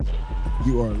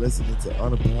You are listening to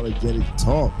Unapologetic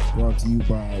Talk, brought to you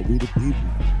by We the People.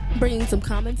 Bringing some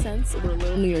common sense with a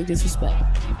little New York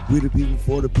disrespect. We the people,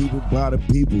 for the people, by the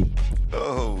people.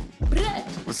 Oh.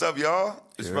 What's up, y'all?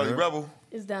 It's Brother Rebel.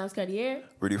 It's Downs Cartier.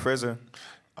 Rudy Fraser.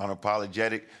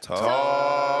 Unapologetic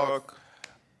Talk.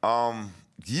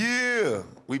 Yeah.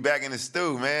 We back in the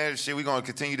stew, man. Shit, we gonna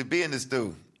continue to be in the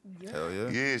stew. Yep. Hell yeah.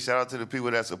 Yeah, shout out to the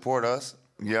people that support us.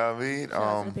 You know what I mean? Shout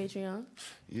out to the Patreon.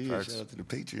 Yeah, shout out to the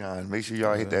Patreon. Make sure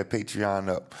y'all hit that Patreon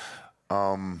up.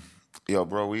 Yo,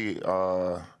 bro,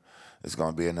 it's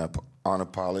gonna be an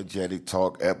unapologetic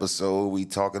talk episode. We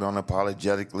talking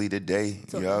unapologetically today.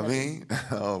 You know what I mean?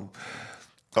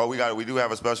 We do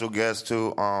have a special guest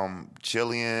too.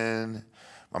 Chillian,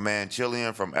 my man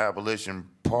Chillian from Abolition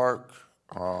Park.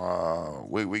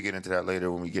 We get into that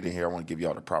later when we get in here. I want to give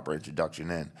y'all the proper introduction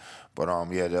in. But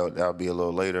yeah, that'll be a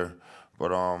little later.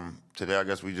 But today I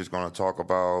guess we just gonna talk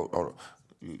about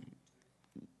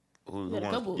who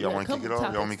y'all want to kick it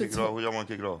off? Y'all want me to kick it off? Who y'all want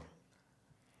to kick it off?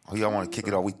 Who y'all want to kick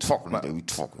it off? We talking today. We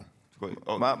talking.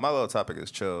 My little topic is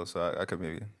chill, so I could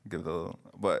maybe give it a little,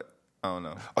 but I don't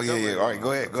know. Oh yeah. All right,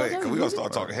 go ahead. Cause we gonna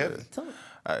start talking heavy. All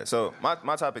right, so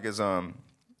my topic is it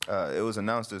was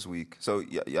announced this week. So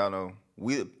y'all know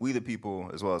we the people,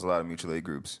 as well as a lot of mutual aid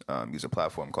groups, use a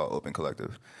platform called Open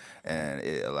Collective, and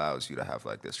it allows you to have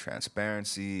like this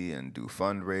transparency and do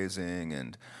fundraising.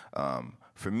 And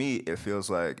for me, it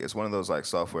feels like it's one of those like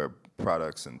software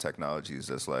products and technologies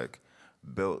that's like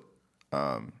built.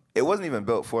 It wasn't even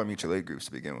built for mutual aid groups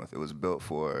to begin with. It was built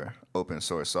for open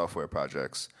source software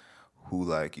projects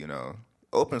who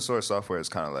open source software is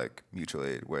kind of like mutual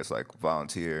aid, where it's like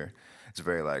volunteer. It's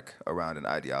very like around an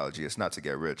ideology. It's not to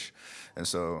get rich. And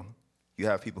so you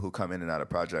have people who come in and out of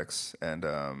projects, and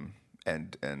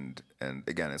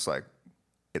again, it's like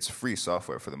it's free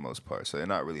software for the most part. So they're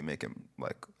not really making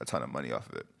like a ton of money off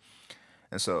of it.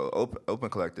 And so Open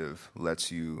Collective lets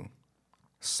you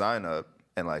sign up,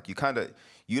 and like you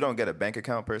don't get a bank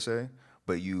account per se,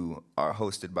 but you are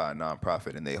hosted by a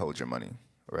nonprofit and they hold your money,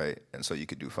 right? And so you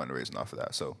could do fundraising off of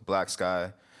that. So Black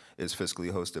Sky is fiscally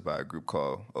hosted by a group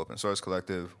called Open Source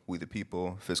Collective. We the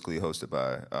People, fiscally hosted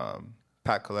by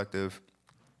Pack Collective.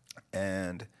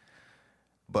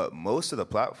 But most of the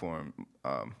platform,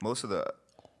 most of the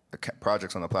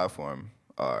projects on the platform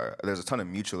there's a ton of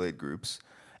mutual aid groups,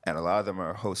 and a lot of them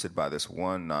are hosted by this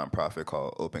one nonprofit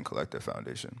called Open Collective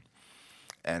Foundation.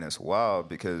 And it's wild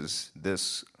because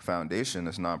this foundation,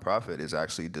 this nonprofit, is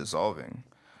actually dissolving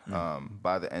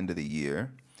by the end of the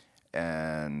year,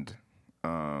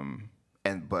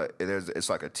 but it's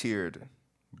like a tiered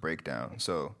breakdown.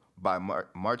 So by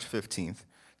March 15th,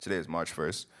 today is March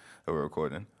 1st that we're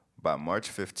recording. By March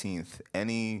 15th,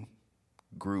 any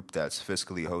group that's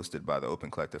fiscally hosted by the Open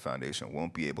Collective Foundation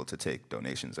won't be able to take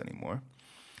donations anymore.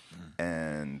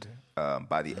 And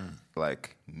by the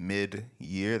like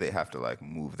mid-year, they have to like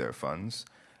move their funds,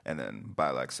 and then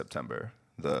by like September,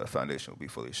 the foundation will be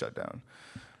fully shut down.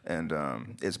 And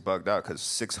it's bugged out because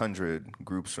 600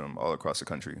 groups from all across the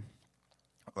country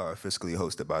are fiscally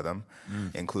hosted by them,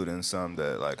 including some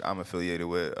that like I'm affiliated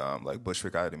with, like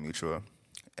Bushwick Item Mutual,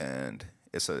 and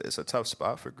it's a tough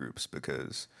spot for groups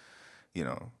because,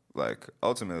 like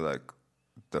ultimately like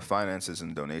the finances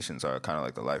and donations are kind of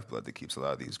like the lifeblood that keeps a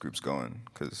lot of these groups going,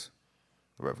 because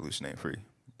the revolution ain't free.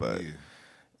 But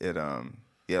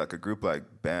like a group like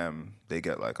BAM, they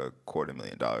get like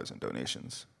 $250,000 in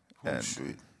donations,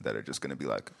 that are just going to be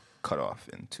like cut off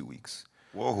in 2 weeks.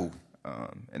 Whoa.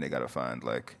 And they got to find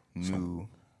like new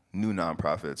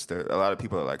nonprofits. A lot of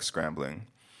people are like scrambling.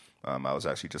 I was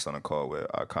actually just on a call with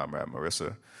our comrade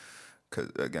Marissa,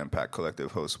 because again, Pack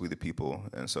Collective hosts We the People,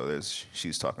 and so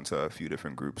she's talking to a few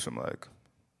different groups from like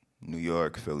New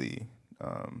York, Philly,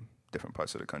 different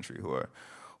parts of the country who are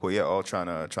all trying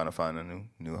to find a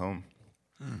new home.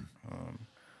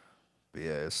 But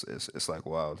yeah, it's like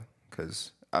wild,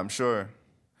 because I'm sure,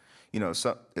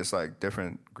 it's like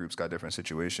different groups got different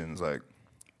situations. Like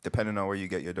depending on where you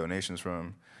get your donations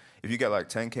from, if you get like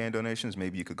 10K in donations,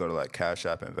 maybe you could go to like Cash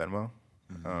App and Venmo.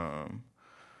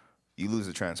 You lose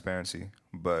the transparency,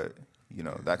 but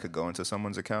that could go into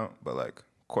someone's account, but like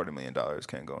 $250,000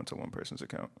 can't go into one person's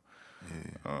account.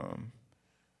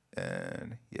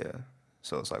 And yeah,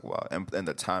 so it's like wow, and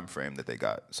the time frame that they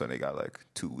got, so they got like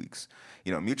 2 weeks.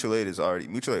 Mutual aid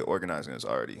organizing is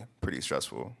already pretty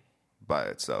stressful by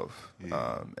itself,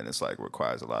 and it's like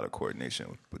requires a lot of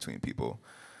coordination between people,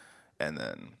 and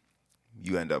then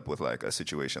you end up with like a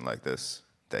situation like this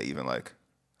that even like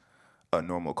a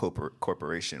normal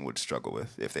corporation would struggle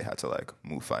with if they had to like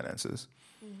move finances.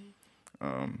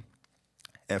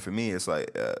 And for me, it's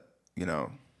like,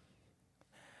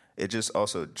 it just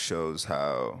also shows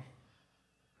how,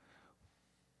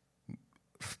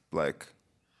 like,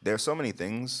 there are so many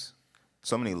things,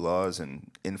 so many laws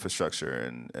and infrastructure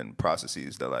and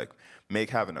processes that, like, make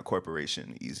having a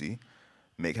corporation easy,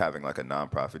 make having, like, a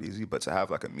nonprofit easy, but to have,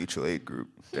 like, a mutual aid group,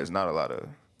 there's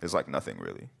like nothing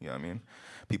really, you know what I mean?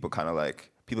 People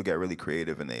get really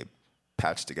creative and they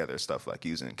patch together stuff like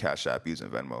using Cash App, using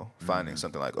Venmo, finding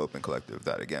something like Open Collective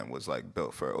that, again, was, like,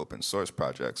 built for open source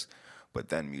projects, but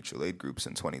then mutual aid groups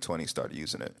in 2020 started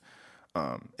using it,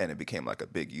 and it became, like, a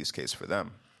big use case for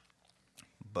them.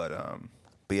 But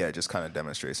yeah, it just kind of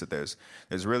demonstrates that there's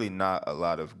really not a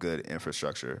lot of good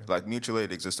infrastructure. Like, mutual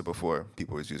aid existed before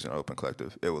people was using Open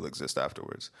Collective. It will exist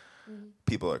afterwards.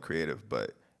 People are creative,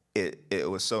 but it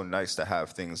was so nice to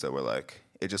have things that were, like,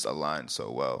 it just aligned so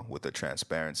well with the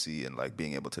transparency and, like,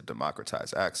 being able to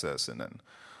democratize access. And then,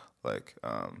 like,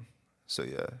 so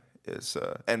yeah, it's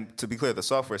and to be clear, the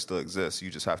software still exists. You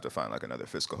just have to find, like, another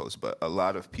fiscal host. But a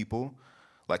lot of people,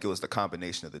 like, it was the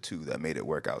combination of the two that made it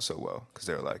work out so well, because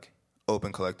they were like,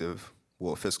 Open Collective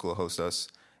will fiscal host us,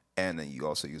 and then you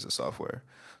also use the software.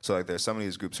 So, like, there's some of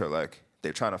these groups who are like,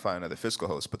 they're trying to find another fiscal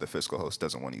host, but the fiscal host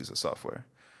doesn't want to use the software.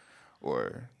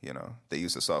 Or, you know, they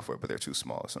use the software, but they're too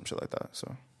small or some shit like that.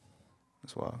 So,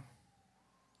 it's wild.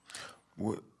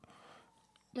 What?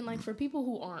 And, like, for people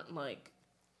who aren't, like,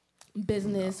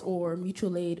 business or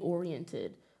mutual aid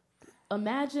oriented,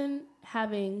 imagine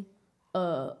having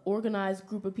a organized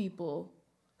group of people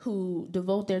who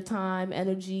devote their time,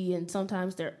 energy, and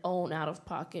sometimes their own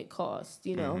out-of-pocket costs,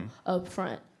 you know, up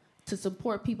front to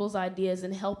support people's ideas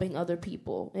and helping other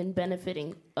people and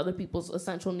benefiting other people's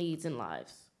essential needs and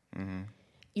lives.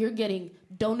 You're getting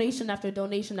donation after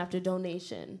donation after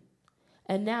donation.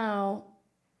 And now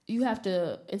you have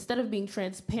to, instead of being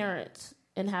transparent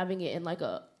and having it in, like,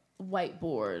 a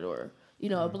whiteboard or, you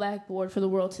know, a blackboard for the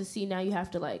world to see, now you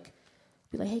have to, like,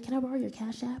 be like, hey, can I borrow your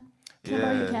Cash App? Can I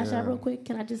borrow your Cash App real quick?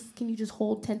 Can you just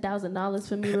hold $10,000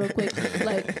 for me real quick?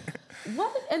 Like,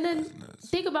 what? And then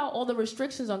think about all the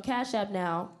restrictions on Cash App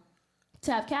now.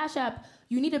 To have Cash App,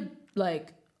 you need a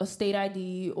state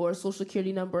ID or a social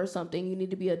security number or something. You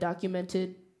need to be a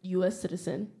documented U.S.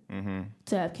 citizen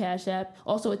to have Cash App.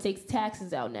 Also, it takes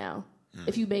taxes out now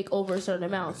if you make over a certain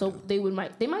amount. So they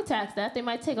might tax that. They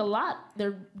might take a lot.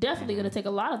 They're definitely going to take a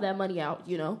lot of that money out,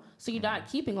 you know. So you're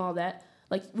not keeping all that.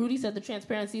 Like Rudy said, the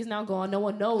transparency is now gone. No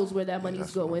one knows where that money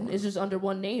is going. It's just under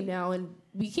one name now, and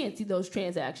we can't see those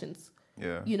transactions.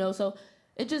 Yeah. You know, so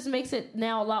it just makes it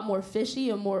now a lot more fishy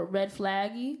and more red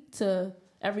flaggy to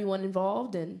everyone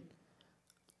involved, and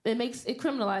it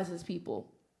criminalizes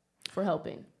people for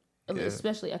helping,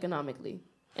 especially economically.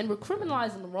 And we're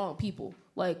criminalizing the wrong people,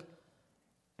 like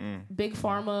big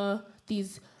pharma,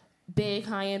 these big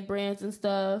high-end brands and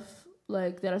stuff,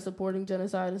 like that are supporting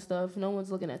genocide and stuff. No one's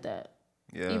looking at that.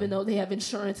 Yeah. Even though they have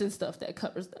insurance and stuff that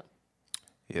covers them.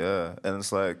 Yeah, and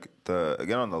it's like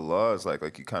again on the laws, like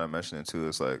you kind of mentioned it too.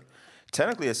 It's like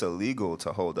technically it's illegal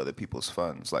to hold other people's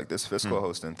funds. Like this fiscal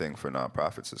hosting thing for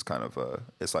nonprofits is kind of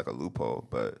it's like a loophole.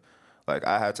 But like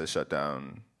I had to shut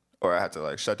down and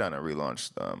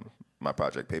relaunch my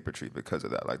project Paper Tree because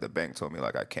of that. Like the bank told me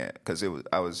like I can't, because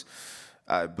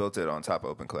I built it on top of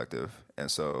Open Collective, and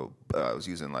so I was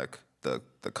using like the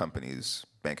company's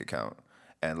bank account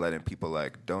and letting people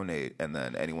like donate, and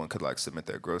then anyone could like submit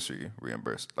their grocery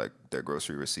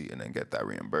receipt and then get that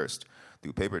reimbursed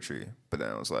through Paper Tree. But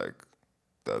then it was like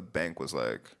the bank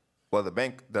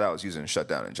that I was using shut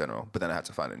down in general, but then I had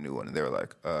to find a new one, and they were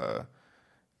like,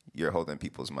 you're holding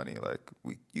people's money. Like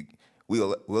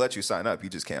we'll let you sign up, you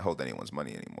just can't hold anyone's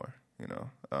money anymore, you know?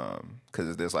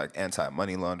 Because there's like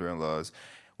anti-money laundering laws.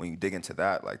 When you dig into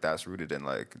that, like that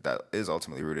is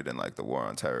ultimately rooted in like the war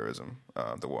on terrorism,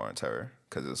 the war on terror.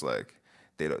 Because it's like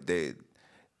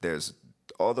there's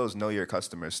all those know your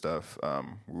customer stuff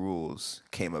rules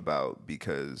came about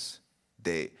because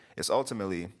it's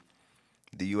ultimately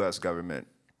the U.S. government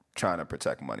trying to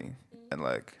protect money and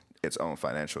like its own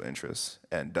financial interests,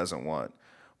 and doesn't want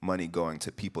money going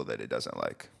to people that it doesn't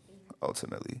like,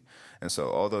 ultimately. And so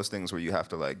all those things where you have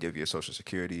to like give your social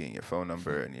security and your phone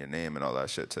number and your name and all that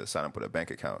shit to sign up with a bank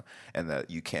account, and that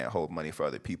you can't hold money for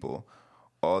other people,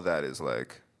 all that is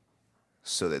like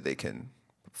so that they can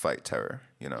fight terror,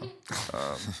 you know?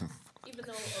 Even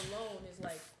though a loan is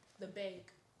like the bank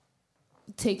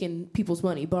taking people's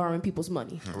money, borrowing people's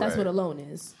money. That's what a loan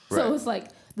is. Right. So it's like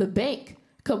the bank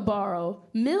could borrow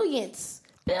billions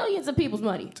of people's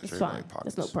money. It's fine.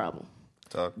 That's no problem.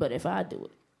 But if I do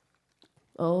it,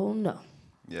 oh no.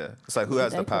 Yeah. It's like, who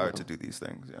has the power to do these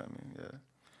things? Yeah, I mean, yeah.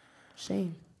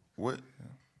 Shame. What,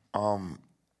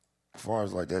 as far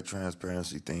as like that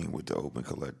transparency thing with the Open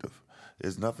Collective,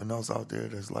 There's nothing else out there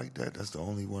that's like that. That's the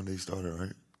only one they started,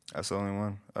 right? That's the only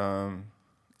one.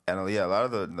 And yeah, a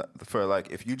lot of for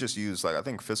like, if you just use like, I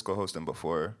think fiscal hosting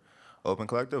before Open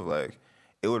Collective, like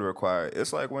it would require,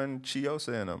 it's like when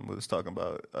Chiosa and them was talking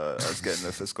about us getting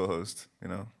a fiscal host, you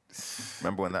know?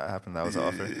 Remember when that happened? That was an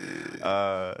offer.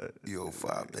 Yo,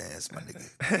 5 bands, my nigga.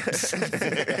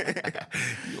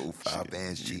 Yo, 5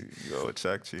 bands, G. Yo,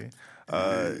 check, G.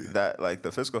 That like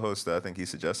the fiscal host that I think he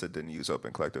suggested didn't use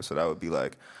Open Collective, so that would be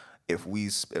like if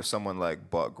someone like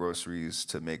bought groceries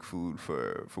to make food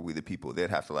for We the People, they'd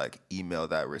have to like email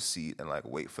that receipt and like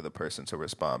wait for the person to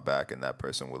respond back, and that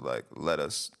person would like let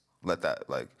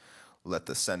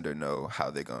the sender know how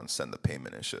they're gonna send the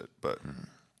payment and shit. But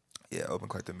yeah, Open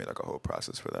Collective made like a whole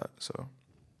process for that, so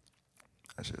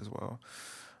that shit as well.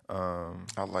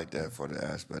 I like that for the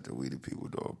aspect of We the People,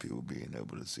 though. People being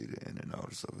able to see the in and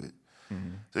outs of it.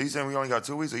 So you saying we only got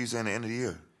 2 weeks, or you saying the end of the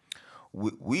year?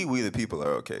 We the People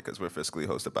are okay because we're fiscally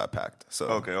hosted by Pact,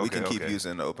 so we can keep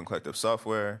using the Open Collective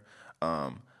software.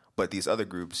 But these other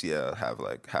groups,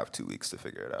 have 2 weeks to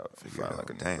figure it out. Find like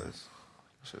a new place.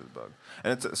 Shit is bug,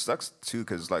 and it sucks too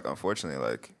because like unfortunately,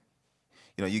 like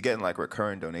you getting like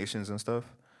recurring donations and stuff.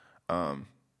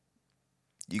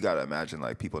 You gotta imagine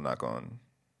like people not going.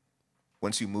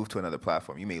 Once you move to another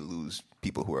platform, you may lose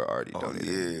people who are already donating.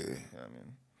 Yeah, you know what I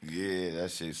mean. Yeah,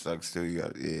 that shit sucks too. You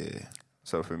got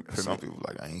So for some me, people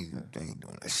like I ain't doing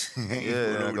that shit.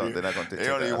 they're not gonna. They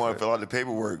don't even want to fill out the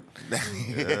paperwork.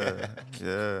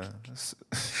 Yeah.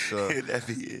 So That'd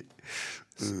be it.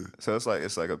 So it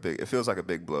feels like a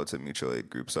big blow to mutual aid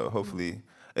groups. So hopefully,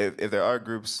 if there are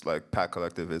groups like Pact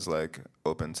Collective is like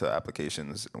open to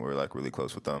applications and we're like really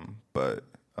close with them, but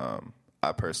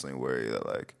I personally worry that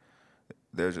like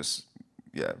they're just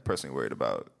personally worried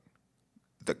about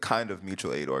the kind of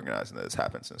mutual aid organizing that has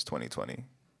happened since 2020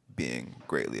 being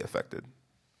greatly affected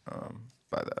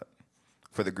by that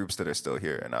for the groups that are still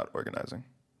here and out organizing.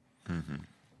 Mm-hmm.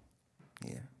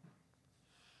 Yeah.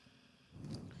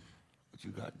 What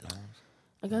you got, Dom?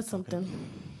 I got something.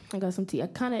 I got some tea.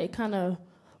 It kind of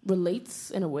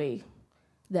relates in a way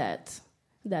that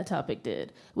topic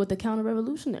did with the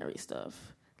counter-revolutionary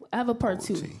stuff. I have a part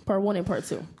 2, part 1 and part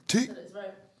 2. Tea.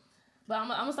 Right. But I'm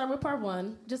gonna start with part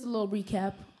 1. Just a little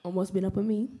recap on what's been up with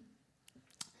me.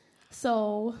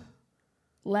 So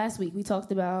last week we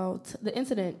talked about the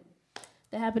incident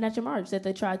that happened at your march that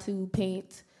they tried to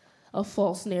paint a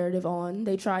false narrative on.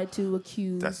 They tried to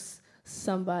accuse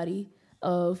somebody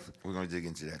of We're gonna dig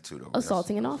into that too, though.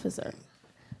 assaulting an officer.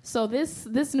 So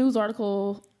this news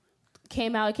article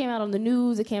came out. It came out on the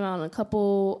news. It came out on a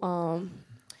couple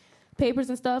papers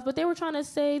and stuff. But they were trying to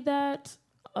say that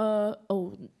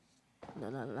no,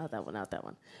 not that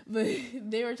one. But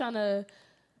they were trying to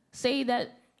say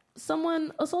that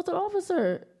someone assaulted an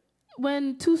officer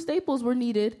when 2 staples were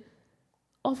needed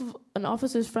off of an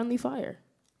officer's friendly fire.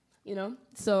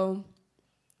 So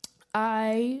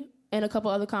I and a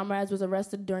couple other comrades was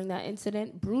arrested during that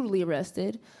incident, brutally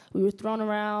arrested. We were thrown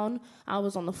around. I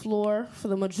was on the floor for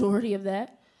the majority of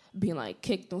that, being like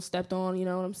kicked and stepped on, you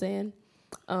know what I'm saying?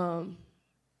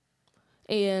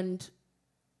 And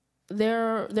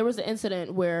there was an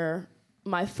incident where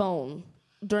my phone,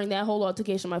 during that whole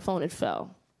altercation, my phone had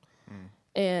fell.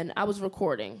 And I was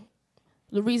recording.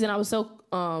 The reason I was so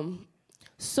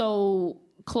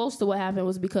close to what happened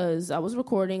was because I was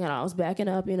recording and I was backing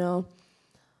up,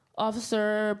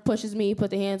 Officer pushes me,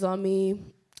 put the hands on me,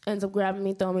 ends up grabbing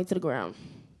me, throwing me to the ground.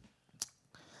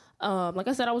 Like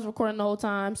I said, I was recording the whole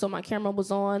time, so my camera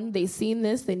was on. They seen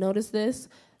this. They noticed this.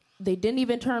 They didn't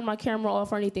even turn my camera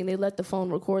off or anything. They let the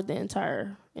phone record the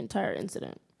entire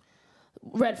incident.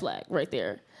 Red flag right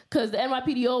there. Because the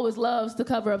NYPD always loves to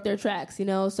cover up their tracks,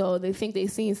 so they think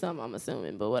they've seen something, I'm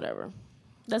assuming, but whatever.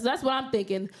 That's what I'm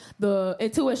thinking, the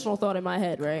intuitional thought in my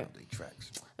head, right?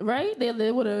 Tracks. Right?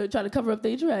 They would have tried to cover up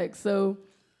their tracks. So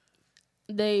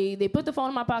they put the phone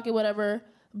in my pocket, whatever,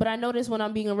 but I noticed when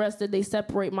I'm being arrested, they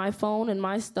separate my phone and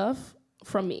my stuff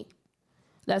from me.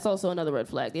 That's also another red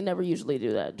flag. They never usually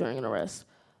do that during an arrest.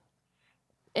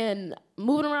 And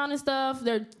moving around and stuff,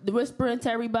 they're whispering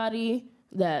to everybody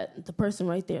that the person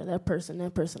right there, that person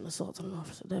assaulted an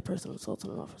officer. That person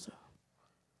assaulted an officer.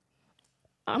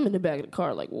 I'm in the back of the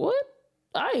car like, what?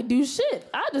 I ain't do shit.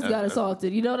 I just got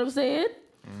assaulted. You know what I'm saying?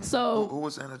 So who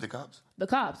was saying that? The cops? The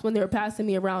cops, when they were passing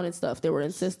me around and stuff, they were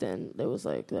insisting. They was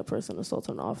like, that person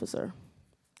assaulted an officer.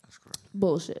 That's correct.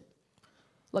 Bullshit.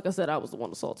 Like I said, I was the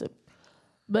one assaulted.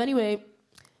 But anyway,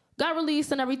 got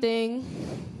released and everything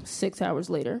 6 hours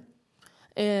later.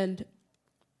 And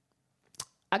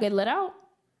I get let out.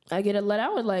 I get let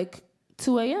out at like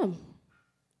 2 a.m.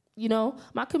 you know,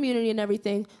 my community and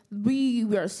everything, we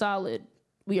are solid.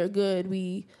 We are good.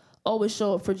 We always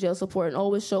show up for jail support and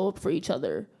always show up for each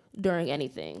other during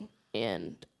anything.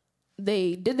 And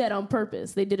they did that on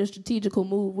purpose. They did a strategical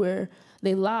move where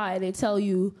they lie. They tell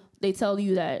you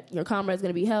that your comrade's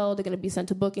going to be held. They're going to be sent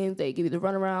to bookings. They give you the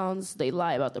runarounds. They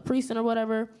lie about the precinct or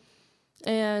whatever.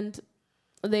 And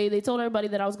they told everybody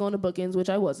that I was going to bookings,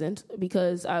 which I wasn't,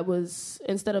 because I was,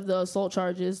 instead of the assault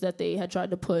charges that they had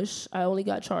tried to push, I only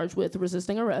got charged with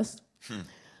resisting arrest,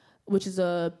 which is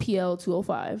a PL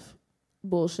 205.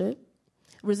 Bullshit.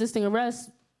 Resisting arrest,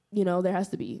 you know, there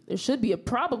should be a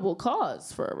probable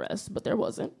cause for arrest, but there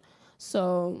wasn't.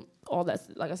 So all that's,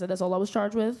 like I said, that's all I was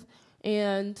charged with.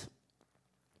 And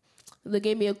they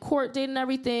gave me a court date and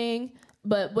everything,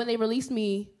 but when they released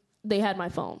me, they had my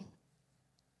phone.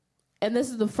 And this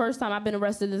is the first time I've been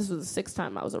arrested. This was the sixth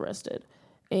time I was arrested.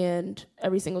 And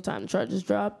every single time the charges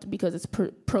dropped because it's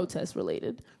protest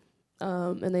related.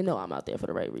 And they know I'm out there for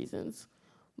the right reasons.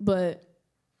 But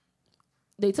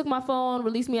they took my phone,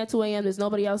 released me at 2 a.m. There's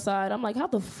nobody outside. I'm like, how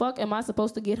the fuck am I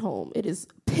supposed to get home? It is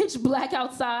pitch black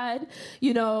outside.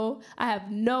 You know, I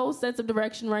have no sense of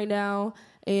direction right now.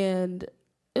 And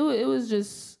it was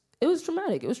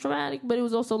traumatic. It was traumatic, but it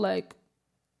was also like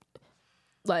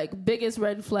biggest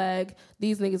red flag.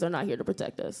 These niggas are not here to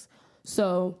protect us.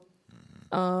 So,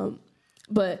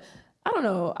 but I don't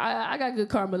know. I got good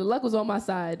karma. The luck was on my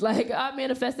side. Like, I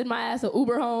manifested my ass a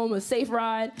Uber home, a safe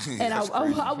ride, and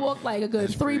I walked like a good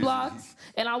 3 blocks,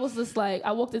 and I was just like,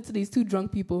 I walked into these 2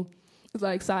 drunk people. It's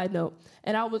like, side note.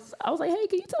 And I was like, hey,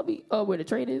 can you tell me where the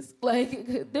train is?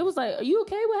 Like, they was like, are you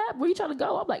okay? What happened? Where you trying to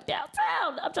go? I'm like,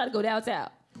 downtown. I'm trying to go downtown.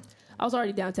 I was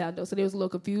already downtown, though, so they was a little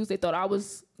confused. They thought I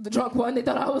was the drunk one. They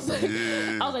thought I was like,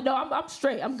 I was like, no, I'm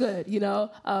straight. I'm good, you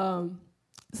know?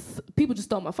 People just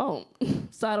stole my phone,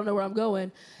 so I don't know where I'm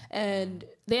going. And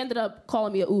they ended up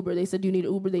calling me an Uber. They said, do you need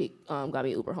an Uber? They got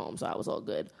me an Uber home, so I was all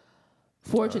good.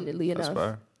 Fortunately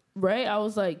enough. Right? I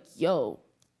was like, yo,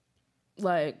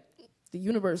 like, the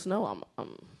universe know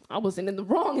I wasn't in the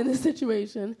wrong in this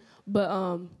situation.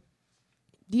 But,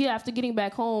 yeah, after getting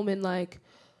back home and, like,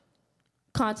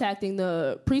 contacting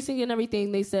the precinct and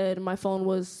everything, they said my phone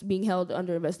was being held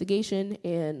under investigation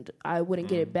and I wouldn't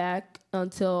get it back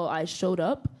until I showed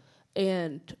up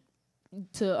and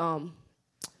to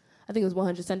I think it was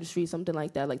 100 Center Street, something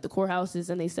like that, like the courthouses,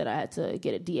 and they said I had to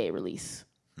get a DA release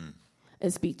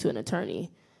and speak to an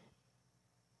attorney.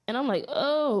 And I'm like,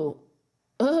 oh,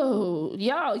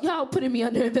 y'all putting me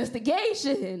under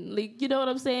investigation. Like, you know what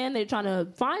I'm saying? They're trying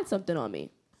to find something on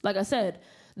me. Like I said,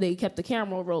 they kept the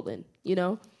camera rolling, you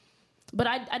know? But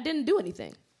I didn't do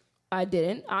anything. I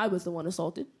didn't. I was the one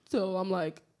assaulted. So I'm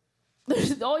like,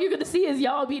 all you're going to see is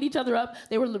y'all beat each other up.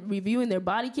 They were reviewing their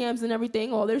body cams and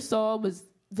everything. All they saw was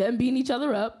them beating each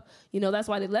other up. You know, that's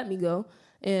why they let me go.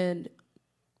 And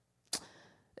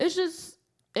it's just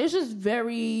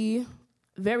very,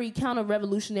 very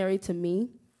counter-revolutionary to me.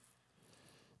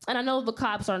 And I know the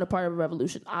cops aren't a part of a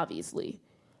revolution, obviously.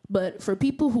 But for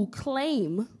people who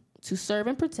claim to serve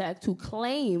and protect, who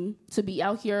claim to be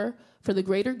out here for the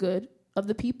greater good of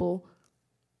the people,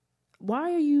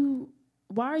 why are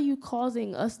you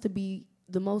causing us to be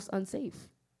the most unsafe?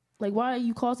 Like, why are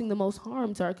you causing the most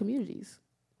harm to our communities?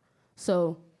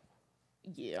 So,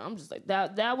 yeah, I'm just like,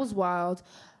 that was wild.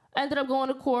 I ended up going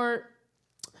to court.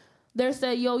 They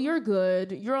said, yo, you're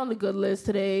good. You're on the good list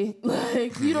today.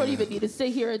 Like, you don't even need to sit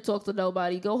here and talk to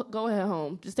nobody. Go ahead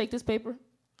home. Just take this paper.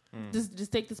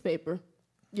 Just take this paper.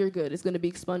 You're good. It's going to be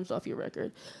expunged off your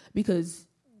record because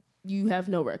you have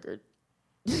no record.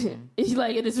 It's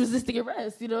like, it is resisting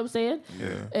arrest. You know what I'm saying?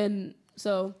 Yeah. And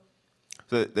so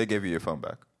they gave you your phone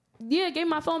back? Yeah, gave me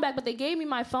my phone back, but they gave me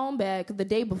my phone back the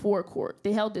day before court.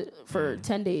 They held it for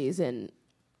 10 days and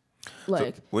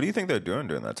like. So what do you think they're doing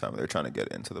during that time? They're trying to get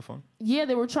into the phone? Yeah,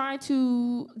 they were trying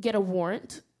to get a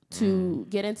warrant to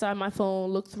get inside my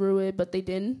phone, look through it, but they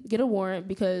didn't get a warrant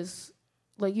because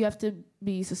like you have to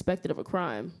be suspected of a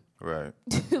crime. Right.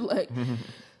 Like,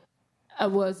 I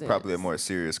wasn't. Probably a more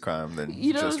serious crime than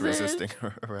just resisting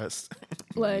arrest.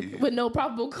 Like, with no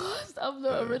probable cause of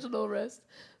the original arrest.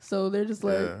 So they're just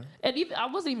like, and even, I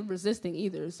wasn't even resisting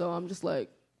either. So I'm just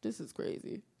like, this is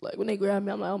crazy. Like, when they grab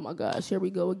me, I'm like, oh my gosh, here we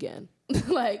go again.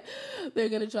 Like, they're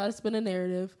going to try to spin a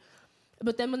narrative.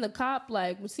 But then when the cop,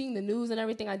 like, was seeing the news and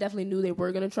everything, I definitely knew they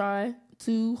were going to try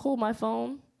to hold my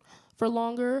phone for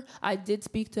longer. I did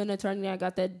speak to an attorney. I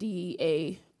got that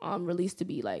DEA release to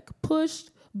be, like,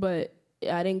 pushed, but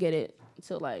I didn't get it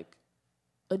until, like,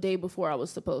 a day before I was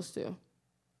supposed to.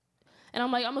 And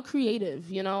I'm like, I'm a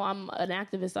creative, you know? I'm an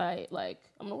activist.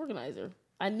 I'm an organizer.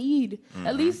 I need,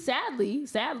 at least sadly,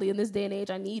 in this day and age,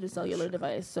 I need a cellular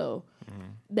device. So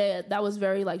that was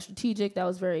very like strategic. That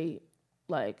was very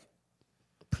like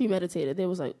premeditated. They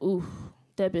was like, ooh,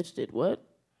 that bitch did what?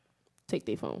 Take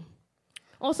their phone.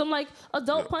 On some like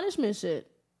adult punishment shit.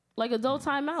 Like adult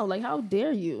timeout. Like, how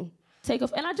dare you take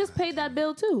off? And I just paid that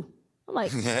bill too. I'm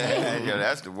like, damn. Yeah,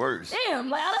 that's the worst. Damn,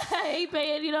 like I ain't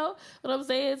paying, you know what I'm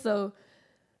saying? So,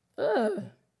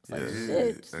 it's like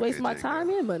shit, just waste my time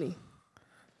and money.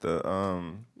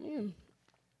 I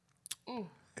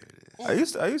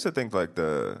used to think like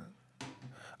I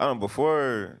don't know,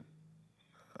 before,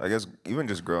 I guess even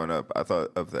just growing up, I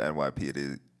thought of the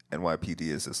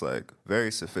NYPD as this like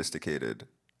very sophisticated,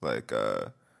 like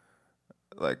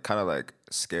kind of like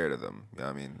scared of them. You know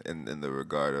what I mean? In the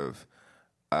regard of,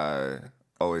 I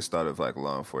always thought of like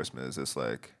law enforcement as this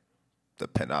like the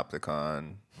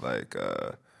panopticon, like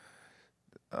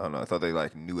I don't know. I thought they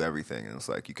like knew everything, and it's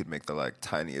like you could make the like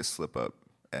tiniest slip up,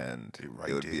 and it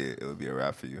would be a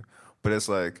wrap for you. But it's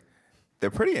like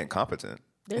they're pretty incompetent.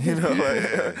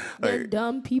 They're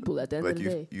dumb people at the end of the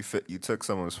day. You took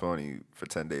someone's phone for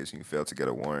 10 days and you failed to get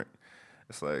a warrant.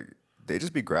 It's like they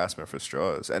just be grasping for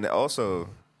straws, and also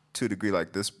to a degree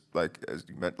like this, like as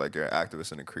you meant, like you're an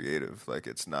activist and a creative. Like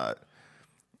it's not,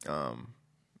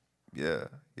 you're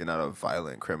not a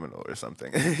violent criminal or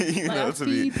something. You like know, to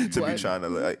be trying to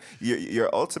like you're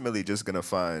ultimately just gonna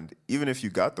find, even if you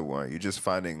got the warrant, you're just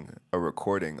finding a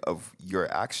recording of your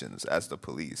actions as the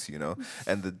police. You know,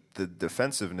 and the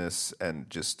defensive-ness and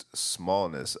just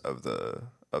smallness of the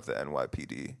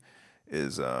NYPD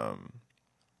is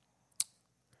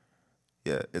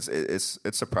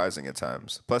it's surprising at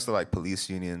times. Plus the like police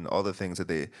union, all the things that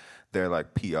they're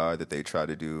like PR that they try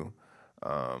to do.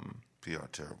 PR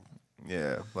terrible.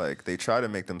 Yeah, like they try to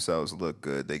make themselves look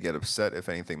good. They get upset if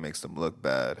anything makes them look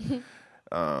bad,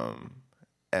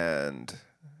 and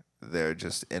they're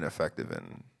just ineffective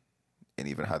in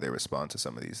even how they respond to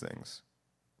some of these things.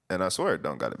 And I swear it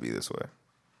don't got to be this way.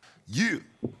 Yeah.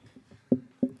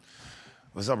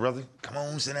 What's up, brother? Come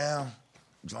on, sit down.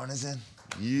 Join us in.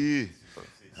 Yeah.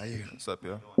 How you? What's up,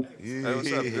 yo? Yeah. Hey,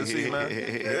 what's up? Good to see you, man.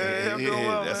 Yeah, I'm doing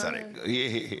well, that's man. how they go.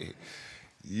 Yeah.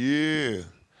 Yeah.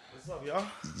 What's up, y'all?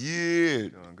 Yeah.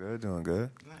 Doing good.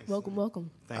 Nice.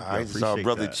 Welcome. Thank All you. right, I this is our appreciate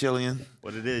brother that. Chillian.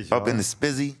 What it is, y'all. Up in the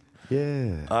spizzy.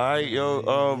 Yeah. All right,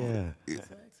 yo. Yeah.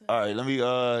 All right, let me.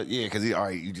 All right,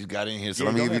 you just got in here, so Yeah,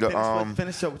 let me go give you ahead, the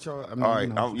finish up with y'all. I mean, All right,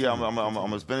 you know, I'm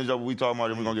gonna finish up what we talking about,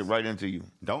 then we're gonna get right into you.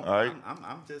 Don't. All right.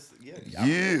 I'm just. Yeah. Yeah.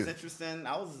 It was interesting.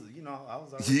 I was.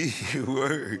 Already, Yeah,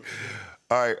 word.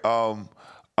 All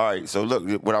right. So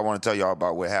look, what I want to tell y'all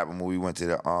about what happened when we went to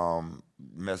the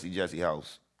Messy Jesse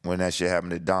house when that shit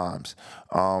happened at Dom's.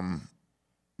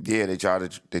 Yeah, they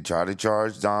tried to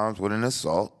charge Dom's with an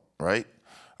assault, right?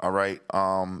 All right.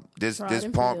 This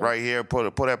punk right here, pull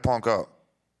that punk up.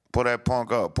 Pull that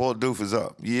punk up. Pull doofus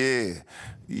up. Yeah.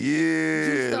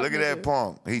 Look at that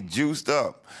punk. He juiced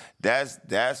up. That's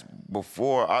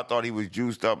before I thought he was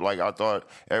juiced up. Like I thought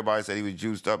everybody said he was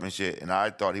juiced up and shit, and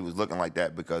I thought he was looking like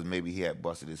that because maybe he had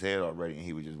busted his head already and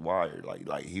he was just wired.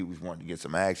 Like he was wanting to get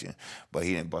some action, but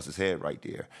he didn't bust his head right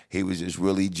there. He was just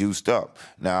really juiced up.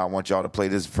 Now I want y'all to play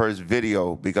this first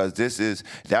video because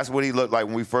that's what he looked like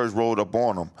when we first rolled up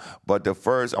on him. But I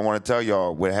want to tell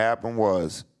y'all what happened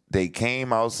was they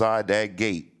came outside that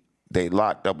gate. They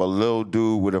locked up a little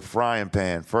dude with a frying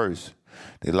pan first.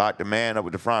 They locked the man up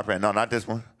with the frying pan. No, not this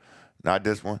one. Not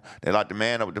this one. They locked the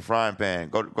man up with the frying pan.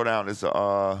 Go down. It's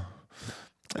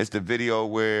the video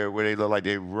where they look like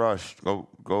they rushed.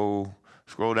 Go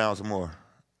scroll down some more.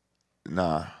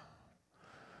 Nah.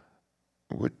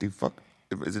 What the fuck?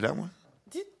 Is it that one?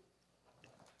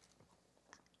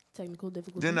 Technical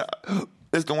difficulties. Then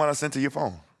it's the one I sent to your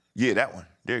phone. Yeah, that one.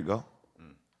 There you go.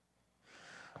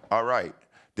 All right.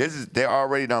 They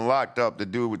already done locked up the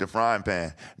dude with the frying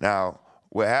pan. Now,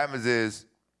 what happens is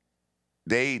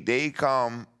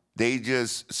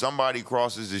somebody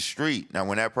crosses the street. Now,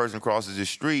 when that person crosses the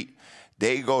street,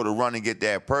 they go to run and get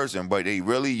that person, but they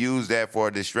really use that for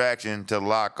a distraction to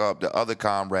lock up the other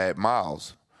comrade,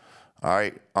 Miles. All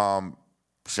right?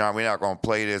 Sean, we're not going to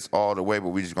play this all the way, but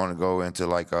we're just going to go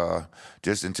into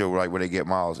just until where they get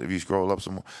Miles. If you scroll up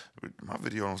some more. My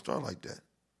video don't start like that.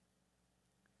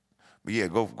 But yeah,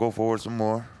 go forward some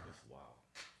more.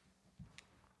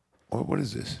 What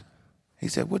is this? He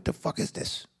said, what the fuck is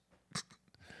this?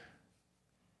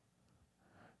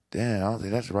 Damn, I don't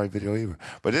think that's the right video either.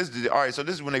 But all right, so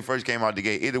this is when they first came out the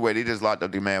gate. Either way, they just locked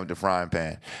up the man with the frying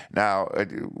pan. Now,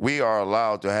 we are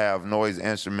allowed to have noise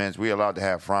instruments. We're allowed to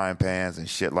have frying pans and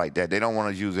shit like that. They don't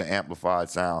want to use an amplified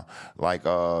sound like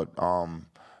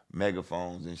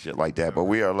megaphones and shit like that. But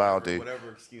we are allowed to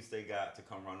whatever excuse they got to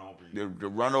come run over you. to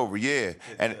run over, yeah.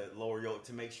 And to lower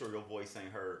to make sure your voice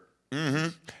ain't heard. mm-hmm.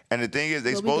 And the thing is,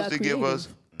 they supposed to give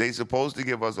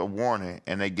us a warning,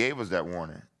 and they gave us that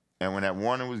warning. And when that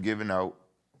warning was given out,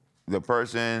 the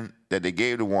person that they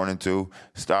gave the warning to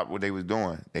stopped what they was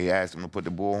doing. They asked him to put the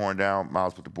bullhorn down.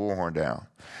 Miles put the bullhorn down.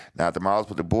 Now, after Miles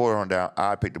put the bullhorn down,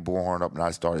 I picked the bullhorn up and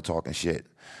I started talking shit.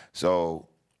 So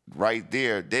right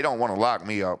there, they don't want to lock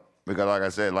me up because, like I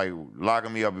said, like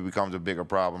locking me up, it becomes a bigger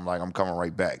problem. Like I'm coming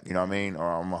right back, you know what I mean?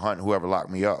 Or I'm hunting whoever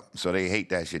locked me up. So they hate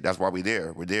that shit. That's why we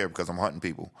there. We're there because I'm hunting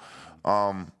people.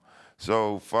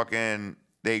 So fucking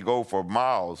they go for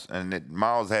Miles, and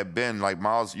Miles had been like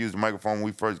Miles used the microphone when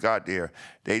we first got there.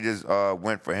 They just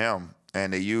went for him,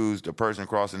 and they used the person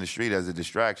crossing the street as a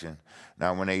distraction.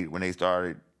 Now when they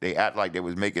started, they act like they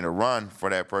was making a run for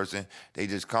that person. They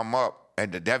just come up,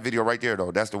 and that video right there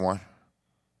though, that's the one.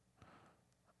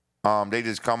 They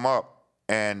just come up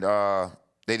and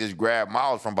they just grab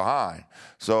Miles from behind.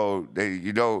 So they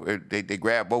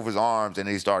grab both his arms and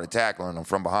they started tackling him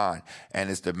from behind. And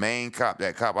it's the main cop,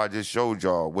 that cop I just showed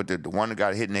y'all, with the one that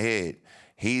got hit in the head.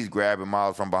 He's grabbing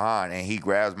Miles from behind, and he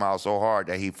grabs Miles so hard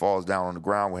that he falls down on the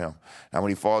ground with him. Now, when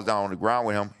he falls down on the ground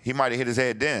with him, he might have hit his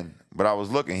head then, but I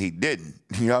was looking, he didn't.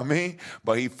 You know what I mean?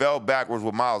 But he fell backwards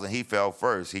with Miles, and he fell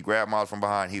first. He grabbed Miles from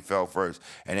behind, he fell first.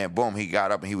 And then, boom, he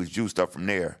got up, and he was juiced up from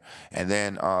there. And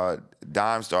then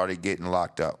Dime started getting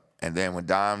locked up. And then when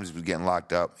Dimes was getting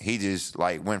locked up, he just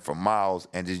like went for Miles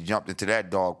and just jumped into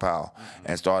that dog pile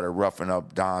and started roughing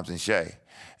up Dimes and Shay.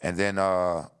 And then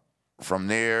from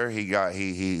there, he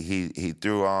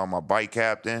threw a bike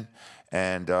captain,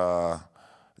 and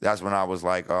that's when I was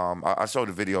like, I showed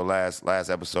the video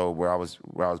last episode where I was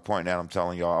pointing at him,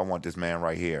 telling y'all I want this man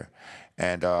right here,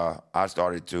 and I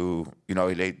started to,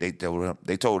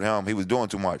 they told him he was doing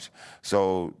too much,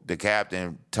 so the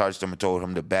captain touched him and told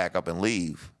him to back up and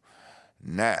leave.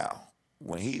 Now,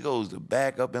 when he goes to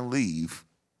back up and leave,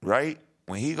 right?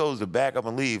 When he goes to back up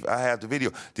and leave, I have the video.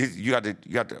 You got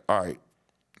to. All right.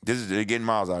 This is they're getting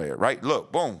Miles out of here, right?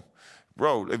 Look, boom,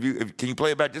 bro. Can you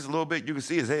play it back just a little bit? You can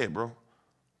see his head, bro.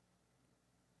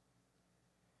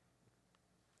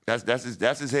 That's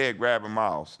his head grabbing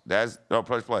Miles.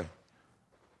 Play.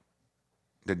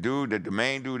 The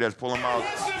main dude that's pulling Miles.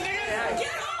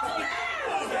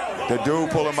 The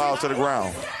dude pulling Miles to the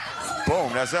ground.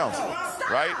 Boom, that's him,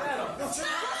 right?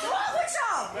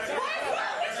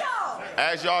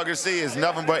 As y'all can see, it's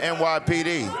nothing but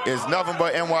NYPD. It's nothing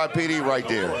but NYPD right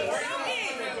there.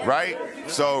 Right?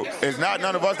 So it's not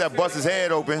none of us that bust his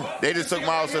head open. They just took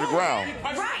Miles to the ground.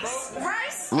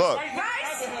 Look.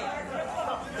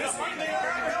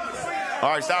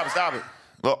 All right, stop it.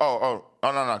 Look,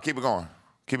 no. Keep it going.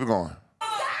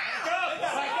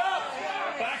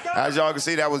 As y'all can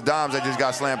see, that was Dimes that just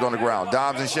got slammed on the ground.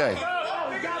 Dimes and Shay.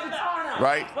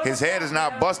 Right? His head is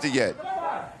not busted yet.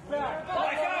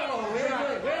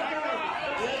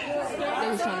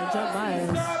 Jump by us.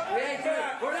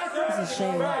 This is a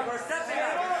shame.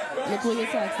 Look where your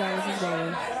tax dollars is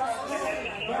going.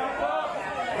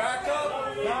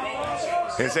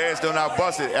 His head's still not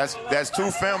busted. That's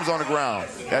two films on the ground.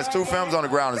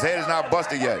 His head is not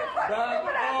busted yet. Step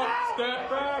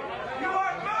back. You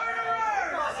are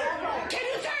murderers. Can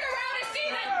you turn around and see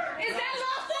that? Is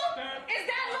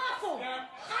that lawful?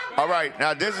 All right,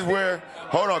 now this is where.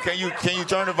 Hold on. Can you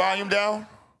turn the volume down?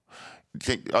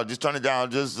 Just turn it down.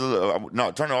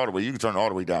 No, turn it all the way. You can turn it all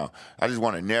the way down. I just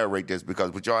want to narrate this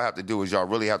because what y'all have to do is y'all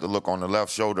really have to look on the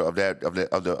left shoulder of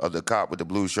the cop with the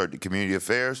blue shirt, the community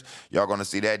affairs. Y'all gonna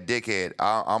see that dickhead.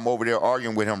 I'm over there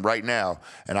arguing with him right now,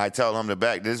 and I tell him to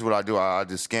back. This is what I do. I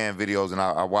just scan videos and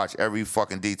I watch every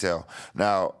fucking detail.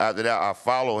 Now after that, I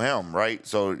follow him. Right,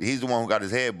 so he's the one who got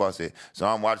his head busted. So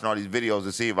I'm watching all these videos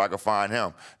to see if I can find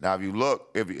him. Now if you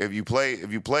look, if you play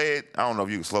it, I don't know if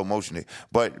you can slow motion it,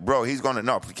 but bro, he's gonna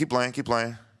keep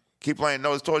playing.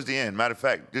 No, it's towards the end. Matter of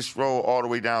fact, just scroll all the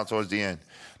way down towards the end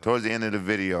of the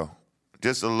video,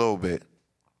 just a little bit.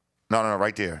 No,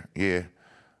 right there. Yeah,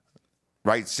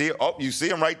 right. See, you see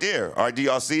him right there. All right, do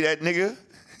y'all see that nigga?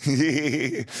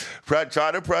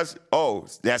 Try to press. Oh,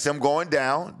 that's him going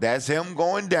down.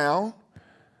 Oh,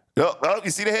 you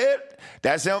see the head?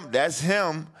 That's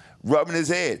him. Rubbing his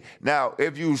head. Now,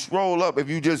 if you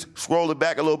just scroll it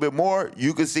back a little bit more,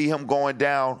 you can see him going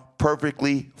down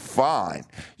perfectly fine.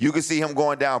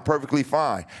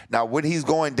 Now, when he's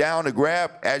going down to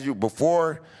grab,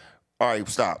 all right,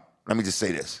 stop. Let me just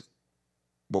say this.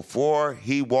 before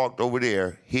he walked over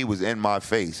there, he was in my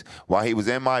face. While he was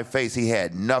in my face, he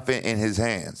had nothing in his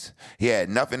hands. He had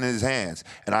nothing in his hands.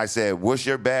 And I said, what's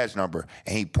your badge number?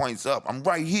 And he points up, I'm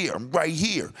right here.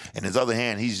 And his other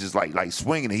hand, he's just like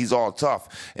swinging it. He's all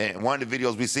tough. And one of the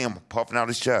videos, we see him puffing out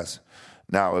his chest.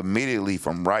 Now, immediately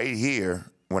from right here,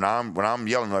 when I'm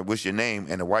yelling, like, what's your name?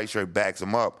 And the white shirt backs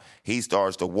him up, he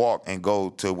starts to walk and go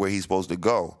to where he's supposed to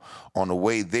go. On the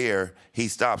way there, he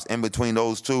stops in between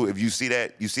those two. If you see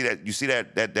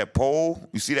that pole,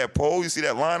 you see that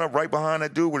lineup right behind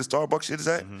that dude where the Starbucks shit is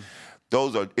at? Mm-hmm.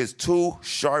 It's two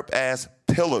sharp-ass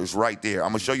pillars right there. I'm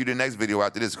going to show you the next video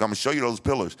after this. I'm going to show you those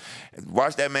pillars.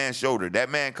 Watch that man's shoulder. That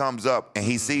man comes up, and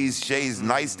he sees Shay's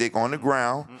nightstick on the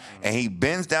ground, and he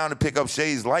bends down to pick up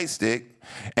Shay's light stick.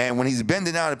 And when he's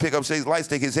bending down to pick up Shay's light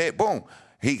stick, his head, boom,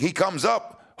 he comes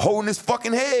up holding his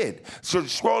fucking head. So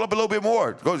scroll up a little bit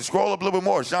more. Scroll up a little bit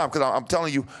more, Sean, because I'm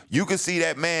telling you, you can see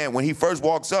that man when he first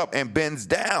walks up and bends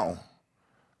down.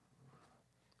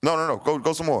 No.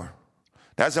 Go some more.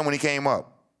 That's him when he came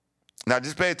up. Now,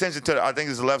 just pay attention to I think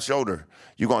it's the left shoulder.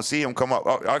 You're going to see him come up.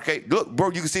 Oh, okay, look, bro,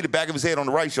 you can see the back of his head on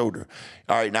the right shoulder.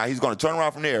 All right, now he's going to turn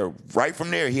around from there. Right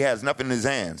from there, he has nothing in his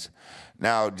hands.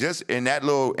 Now, just in that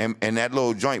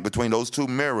little joint between those two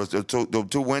mirrors, the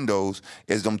two windows,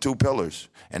 is them two pillars.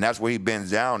 And that's where he bends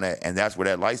down at, and that's where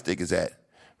that light stick is at,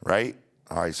 right?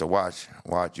 All right, so watch.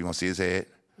 You going to see his head?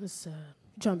 You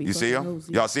see him?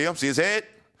 Nosy. Y'all see him? See his head?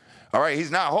 All right,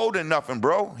 he's not holding nothing,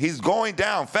 bro. He's going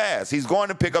down fast. He's going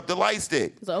to pick up the light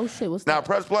stick. He's like, oh, shit, what's now, that?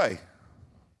 Press play.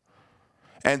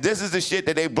 And this is the shit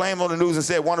that they blamed on the news and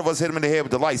said one of us hit him in the head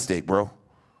with the light stick, bro.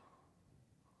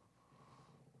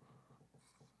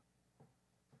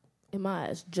 And my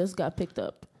ass just got picked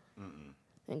up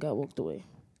and got walked away.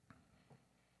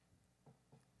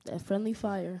 That friendly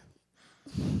fire.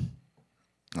 All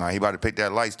right, he about to pick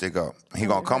that light stick up. He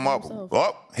going to come up.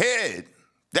 Head.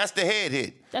 That's the head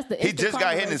hit. That's the he just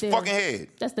got hit in his fucking head.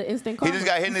 That's the instant karma. He just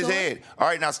got hit in his head. All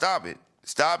right, now stop it.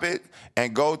 Stop it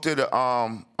and go to the,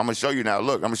 I'm going to show you now.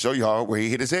 Look, I'm going to show y'all where he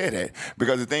hit his head at.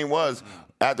 Because the thing was,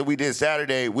 after we did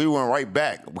Saturday, we went right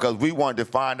back because we wanted to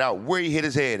find out where he hit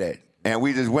his head at. And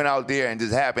we just went out there and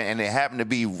just happened, and it happened to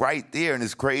be right there, and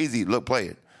it's crazy. Look, play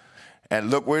it. And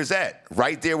look where it's at.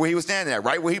 Right there where he was standing at.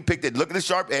 Right where he picked it. Look at the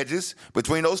sharp edges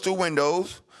between those two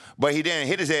windows. But he didn't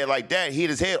hit his head like that. He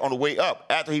hit his head on the way up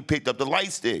after he picked up the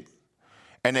light stick.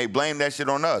 And they blamed that shit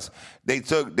on us. They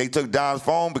took Don's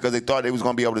phone because they thought they was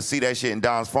going to be able to see that shit in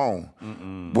Don's phone.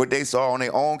 What they saw on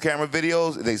their own camera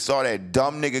videos, they saw that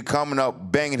dumb nigga coming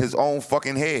up banging his own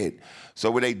fucking head. So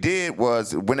what they did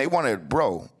was, when they wanted,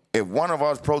 bro, if one of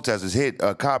our protesters hit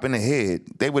a cop in the head,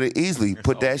 they would have easily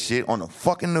put that shit on the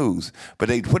fucking news. But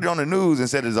they put it on the news and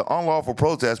said it's an unlawful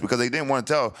protest because they didn't want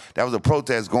to tell that was a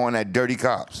protest going at dirty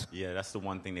cops. Yeah, that's the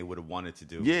one thing they would have wanted to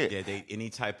do. Yeah. Any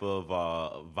type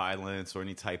of violence or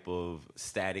any type of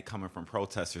static coming from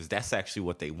protesters, that's actually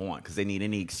what they want because they need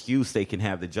any excuse they can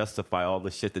have to justify all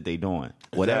the shit that they doing.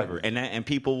 Whatever. Exactly. And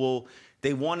people will...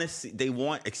 They want,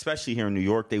 especially here in New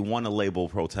York, they want to label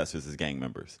protesters as gang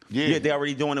members. Yeah, they're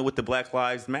already doing it with the Black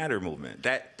Lives Matter movement.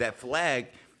 That flag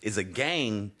is a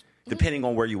gang, depending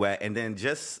on where you at. And then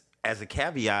just as a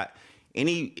caveat,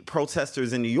 any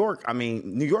protesters in New York, I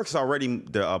mean, New York's already,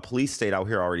 the police state out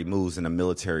here already moves in a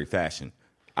military fashion.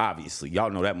 Obviously, y'all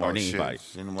know that more than anybody.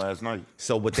 Seen them last night.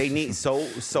 So what they need, so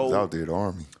out there, the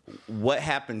army. What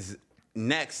happens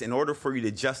next in order for you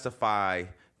to justify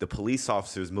the police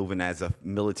officers moving as a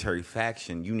military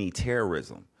faction, you need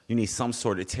terrorism. You need some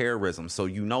sort of terrorism. So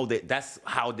you know that's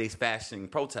how they fashioning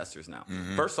protesters now.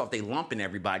 Mm-hmm. First off, they lumping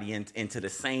everybody into the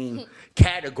same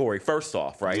category, first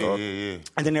off, right? Yeah.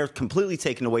 And then they're completely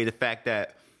taking away the fact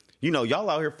that, you know, y'all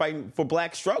out here fighting for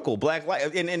black struggle, black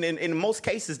life. And in most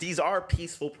cases, these are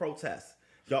peaceful protests.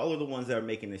 Y'all are the ones that are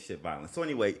making this shit violent. So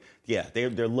anyway, yeah,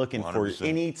 they're looking 100%. For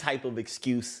any type of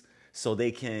excuse so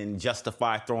they can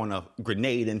justify throwing a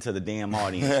grenade into the damn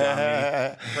audience. You know what I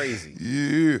mean? Crazy.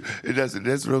 Yeah, and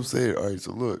that's what I'm saying. All right,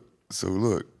 so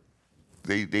look,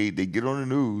 they get on the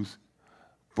news,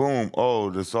 boom, oh,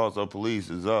 the assaults on police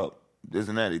is up, this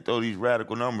and that. They throw these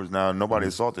radical numbers. Now, nobody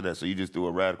assaulted that, so you just threw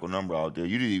a radical number out there.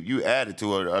 You added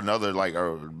to another, like,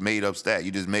 a made-up stat.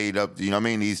 You just made up, you know what I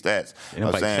mean, these stats. You know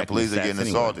what I'm saying? Police are getting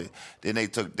assaulted. Then they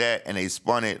took that and they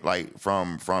spun it, like,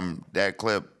 from that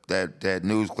clip, that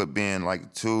news clip being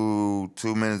like 2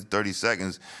 minutes 30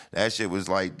 seconds, that shit was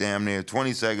like damn near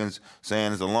 20 seconds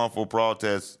saying it's a lawful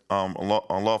protest,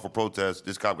 unlawful protest.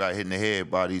 This cop got hit in the head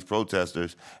by these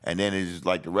protesters, and then it's just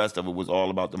like the rest of it was all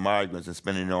about the migrants and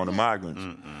spending it on the migrants.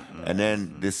 And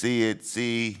then to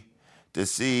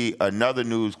see another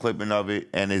news clipping of it,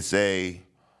 and it say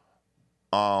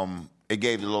it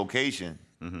gave the location,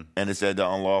 and it said the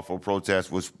unlawful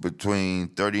protest was between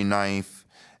 39th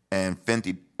and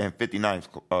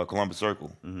 59th Columbus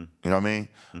Circle. You know what I mean?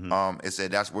 It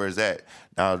said that's where it's at.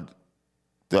 Now,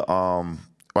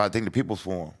 I think the People's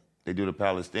Forum, they do the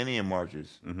Palestinian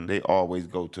marches. They always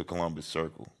go to Columbus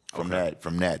Circle. From that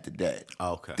to that.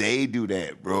 Okay. They do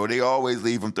that, bro. They always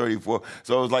leave from 34.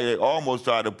 So it's like they almost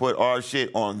try to put our shit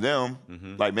on them.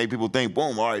 Like make people think,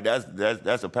 boom, all right,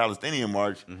 that's a Palestinian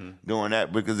march doing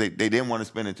that because they didn't want to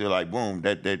spin it to like, boom,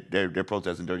 they're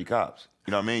protesting dirty cops.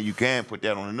 You know what I mean? You can't put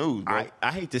that on the news, bro.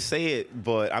 I hate to say it,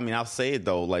 but I mean I'll say it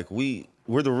though. Like we're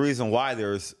the reason why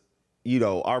there's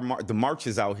the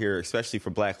marches out here, especially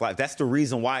for Black Lives. That's the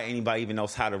reason why anybody even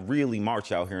knows how to really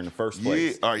march out here in the first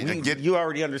place. Yeah, all right, you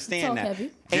already understand that.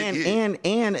 Heavy.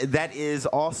 And that is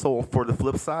also, for the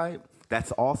flip side,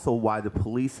 that's also why the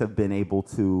police have been able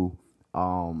to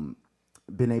how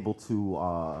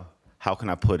can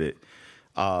I put it?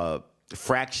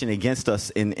 Fraction against us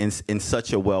in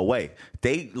such a well way.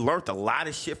 They learned a lot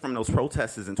of shit from those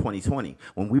protesters in 2020.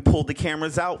 When we pulled the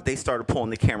cameras out, they started pulling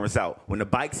the cameras out. When the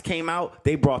bikes came out,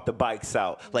 they brought the bikes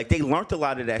out. Like they learned a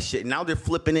lot of that shit. Now they're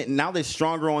flipping it, and now they're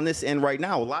stronger on this end right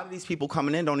now. A lot of these people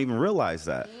coming in don't even realize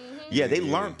that. Yeah, they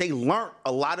learned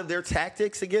a lot of their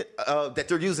tactics that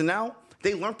they're using now.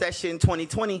 They learned that shit in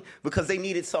 2020 because they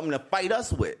needed something to fight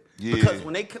us with. Yeah. Because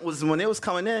when they was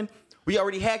coming in, we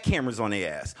already had cameras on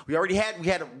their ass. We already had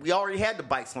the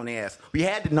bikes on their ass. We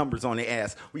had the numbers on their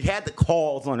ass. We had the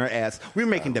calls on their ass. We were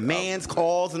making demands,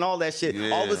 calls, and all that shit. Yeah.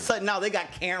 All of a sudden now they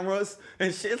got cameras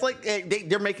and shit. It's like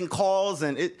they're making calls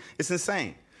and it's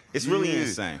insane. It's really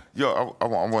insane. Yo, I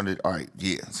wanted. All right,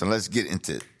 yeah. So let's get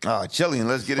into Chillian.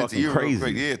 Let's get into you real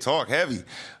quick. Yeah, talk heavy.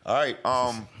 All right.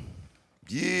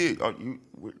 Yeah.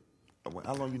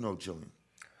 How long you know Chillian?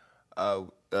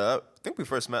 I think we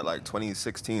first met like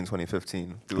 2016,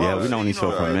 2015. Yeah, we known each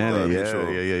other for a minute.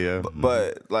 Yeah.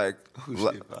 But like,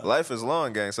 life is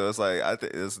long, gang. So it's like I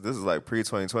think this is like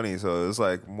pre-2020. So it's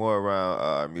like more around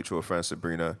our mutual friend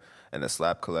Sabrina and the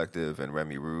Slap Collective and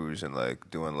Remy Rouge and like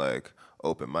doing like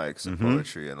open mics and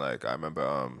poetry. And like I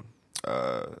remember,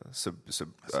 I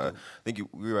think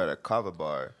we were at a kava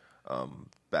bar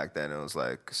back then. It was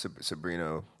like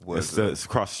Sabrina was. It's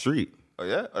across the street. Oh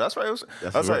yeah, that's right.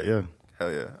 That's right. Yeah.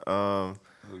 Hell yeah. Oh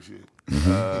shit.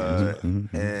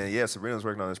 And yeah, Sabrina was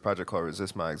working on this project called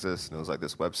Resist My Exist, and it was like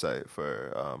this website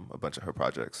for a bunch of her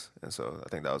projects. And so I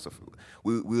think that was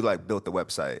we like built the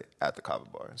website at the kava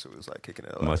bar, and so it was like kicking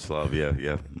it alive. Much love, yeah.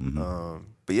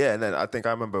 But yeah, and then I think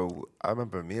I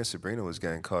remember me and Sabrina was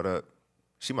getting caught up.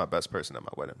 She my best person at my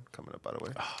wedding coming up, by the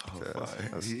way.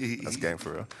 That's gang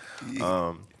for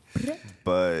real.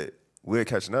 But we were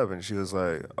catching up, and she was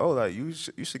like, "Oh, like you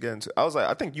should get into." I was like,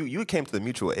 "I think you came to the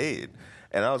mutual aid,"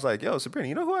 and I was like, "Yo, Sabrina,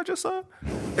 you know who I just saw?"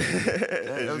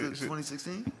 That was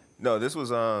 2016. No, this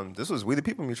was We the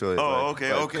People mutual aid. Oh,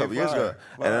 okay, a couple years ago.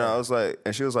 And then I was like,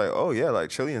 and she was like, "Oh yeah, like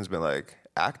Chillian's been like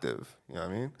active." You know what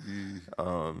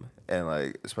I mean? And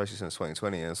like especially since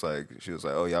 2020, and it's like she was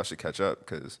like, "Oh, y'all should catch up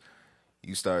because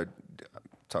you started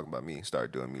talking about me,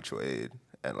 started doing mutual aid."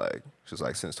 And like she was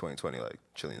like, since 2020, like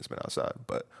Chillian's been outside,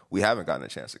 but we haven't gotten a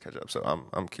chance to catch up. So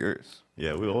I'm curious.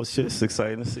 Yeah, we all shit. It's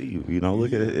exciting to see you. You know,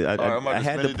 look at it. I'm about to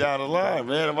spin it down the line,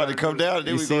 man. I'm about to come down and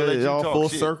then we gonna let you all talk full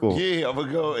shit. circle. Yeah, I'm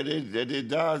gonna go and then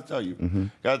Don's tell you.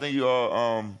 I think you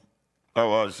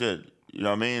all shit. You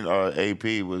know what I mean?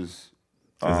 AP was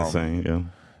insane. Yeah.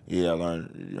 Yeah, I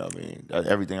learned. You know what I mean?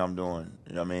 Everything I'm doing.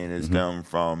 You know what I mean? It's them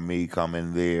from me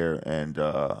coming there and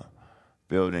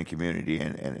building community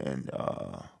and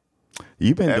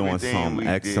you've been doing some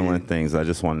excellent things. I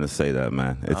just wanted to say that,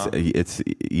 man. It's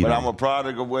you know. I'm a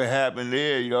product of what happened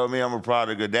there. You know what I mean? I'm a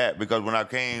product of that because when I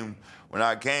came,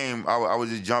 I was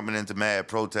just jumping into mad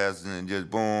protesting and just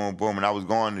boom, boom, and I was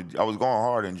going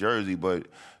hard in Jersey, but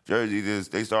Jersey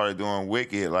they started doing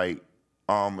wicked. Like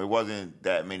it wasn't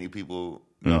that many people.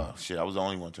 Shit, I was the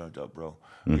only one turned up, bro.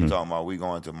 You talking about we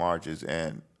going to marches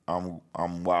and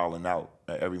I'm wilding out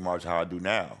at every march how I do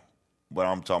now. But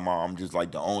I'm talking about I'm just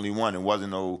like the only one. It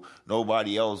wasn't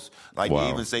nobody else. Like they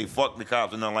even say fuck the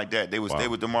cops or nothing like that. They would stay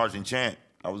with the march and chant.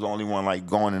 I was the only one like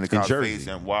going in the cops' face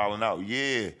and wilding out.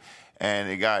 Yeah. And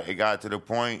it got to the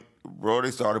point, bro,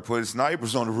 they started putting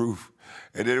snipers on the roof.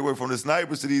 And then it went from the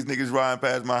snipers to these niggas riding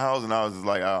past my house, and I was just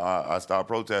like, I stopped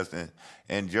protesting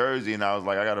in Jersey, and I was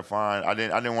like, I gotta find. I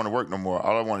didn't want to work no more.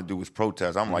 All I wanted to do was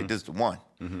protest. I'm like, this the one.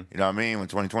 You know what I mean? When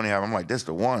 2020 happened, I'm like, this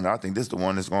the one. I think this the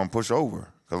one that's gonna push over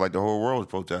because like the whole world is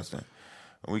protesting.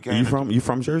 And we came. You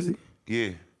from Jersey? Yeah.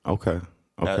 Okay.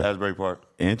 Okay. Asbury Park.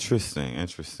 Interesting.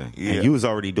 Yeah. And you was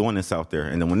already doing this out there,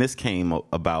 and then when this came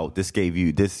about, this gave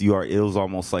you this. It was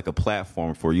almost like a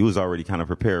platform for you. You was already kind of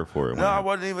prepared for it. No, I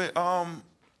wasn't even.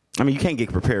 I mean, you can't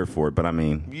get prepared for it, but I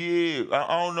mean, Yeah,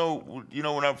 I don't know. You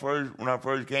know, when I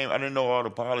first came, I didn't know all the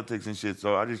politics and shit,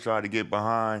 so I just tried to get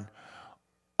behind,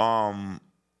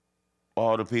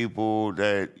 all the people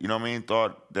that, you know what I mean,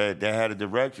 thought that they had a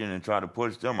direction and try to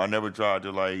push them. I never tried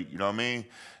to, like, you know what I mean?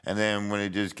 And then when it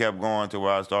just kept going to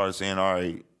where I started saying, all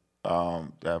right,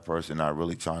 that person not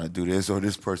really trying to do this, or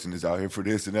this person is out here for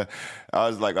this and that. I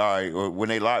was like, all right, when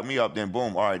they locked me up, then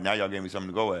boom, all right, now y'all gave me something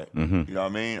to go at. Mm-hmm. You know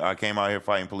what I mean? I came out here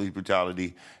fighting police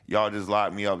brutality. Y'all just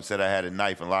locked me up, said I had a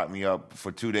knife, and locked me up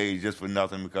for 2 days just for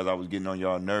nothing because I was getting on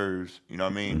y'all nerves. You know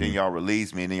what I mean? Mm-hmm. Then y'all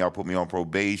released me, and then y'all put me on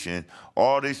probation.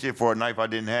 All this shit for a knife I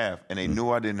didn't have, and they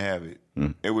knew I didn't have it.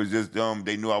 Mm-hmm. It was just them.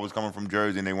 They knew I was coming from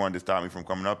Jersey, and they wanted to stop me from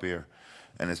coming up here.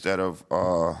 And instead of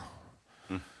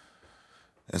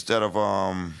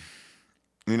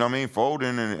you know what I mean,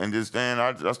 folding and just staying,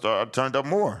 I turned up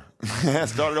more. I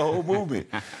started a whole movement.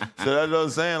 So that's what I'm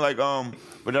saying. Like,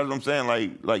 but that's what I'm saying.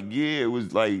 Like, yeah, it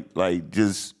was like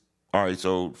just all right.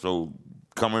 So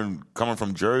coming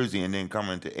from Jersey and then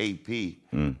coming to AP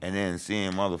and then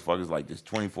seeing motherfuckers like this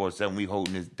 24/7, we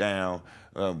holding this down.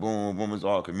 Boom, boom, it's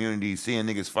all community. Seeing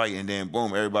niggas fight, and then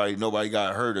boom, nobody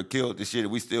got hurt or killed. The shit,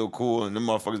 we still cool, and them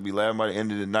motherfuckers be laughing by the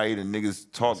end of the night, and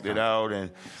niggas talked it out, and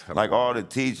like all the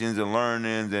teachings and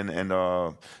learnings and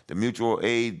the mutual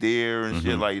aid there and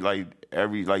shit, like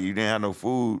you didn't have no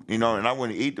food, you know, and I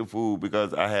wouldn't eat the food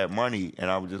because I had money, and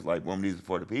I was just like, boom, these are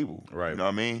for the people, right? You know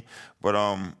what I mean? But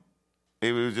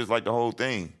it was just like the whole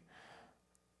thing.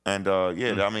 And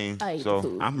I mean,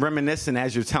 so I'm reminiscing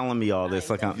as you're telling me all this.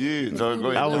 Like, so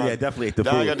go ahead. Oh yeah, definitely ate the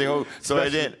Now food. I got the whole. So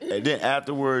and then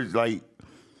afterwards, like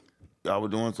I was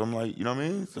doing some, like, you know what I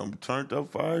mean, some turned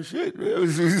up fire shit. It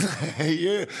was just like,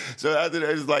 yeah. So after that,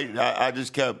 it's like I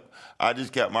just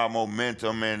kept my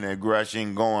momentum and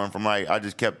aggression going from, like, I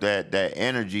just kept that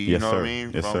energy, you know what I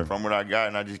mean, from what I got,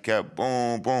 and I just kept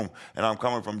boom, boom. And I'm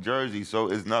coming from Jersey,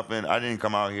 so it's nothing. I didn't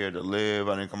come out here to live.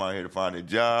 I didn't come out here to find a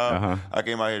job. I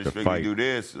came out here to strictly do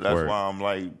this. That's why I'm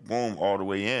like, boom, all the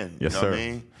way in. You know what I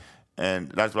mean? And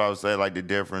that's what I would say, like, the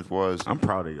difference was. I'm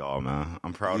proud of y'all, man.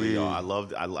 I'm proud of y'all. I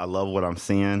love what I'm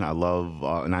seeing. I love,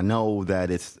 and I know that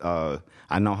it's, I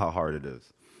know how hard it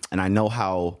is. And I know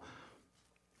how,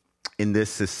 in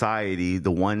this society, the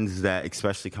ones that,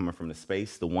 especially coming from the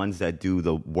space, the ones that do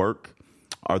the work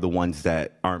are the ones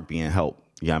that aren't being helped.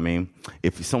 You know what I mean?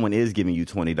 If someone is giving you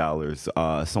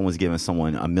 $20, someone's giving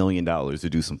someone $1 million to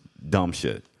do some dumb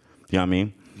shit. You know what I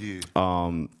mean?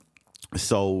 Yeah.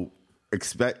 So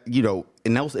expect, you know,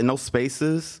 in those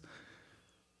spaces,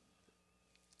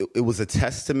 it was a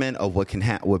testament of what can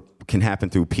happen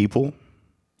through people.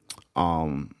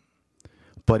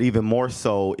 But even more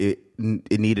so, it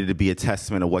needed to be a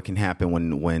testament of what can happen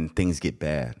when things get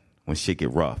bad, when shit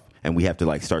get rough, and we have to,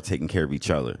 like, start taking care of each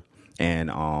other.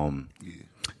 And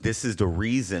this is the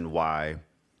reason why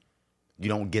you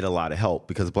don't get a lot of help,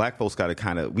 because black folks got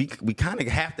to we kind of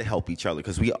have to help each other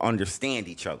because we understand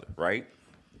each other, right?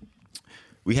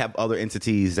 We have other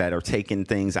entities that are taking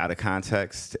things out of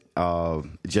context,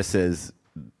 just as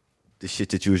the shit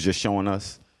that you was just showing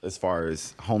us, as far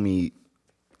as homie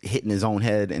hitting his own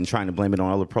head and trying to blame it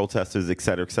on other protesters, et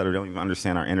cetera, et cetera. They don't even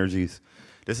understand our energies.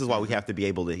 This is why we have to be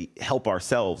able to help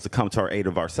ourselves, to come to our aid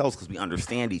of ourselves, because we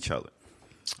understand each other.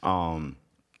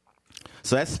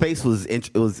 So that space was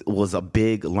a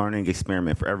big learning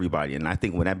experiment for everybody. And I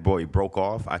think when that boy broke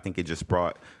off, I think it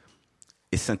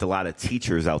sent a lot of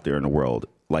teachers out there in the world,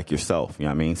 like yourself. You know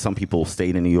what I mean? Some people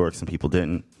stayed in New York, some people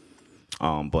didn't.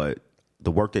 But the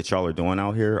work that y'all are doing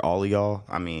out here, all of y'all,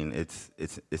 I mean, it's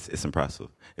impressive.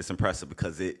 It's impressive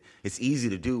because it's easy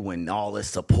to do when all this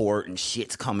support and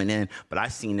shit's coming in. But I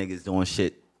seen niggas doing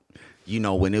shit, you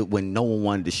know, when no one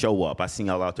wanted to show up. I seen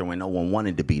y'all out there when no one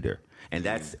wanted to be there, and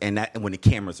when the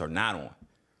cameras are not on.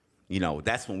 You know,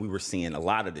 that's when we were seeing a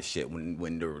lot of the shit.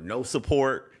 When there were no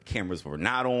support, cameras were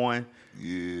not on.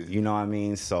 Yeah. You know what I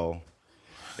mean? So,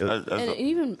 and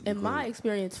even in my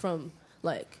experience from,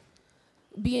 like,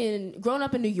 growing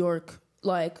up in New York,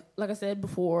 like I said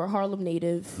before, Harlem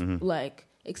native, like,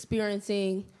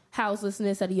 experiencing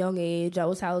houselessness at a young age. I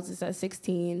was houseless at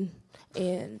 16,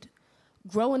 and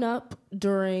growing up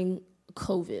during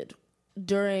COVID,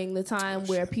 during the time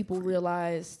where people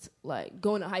realized, like,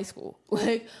 going to high school,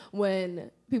 like,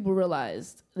 when people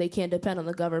realized they can't depend on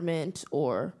the government,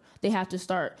 or they have to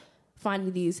start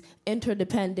finding these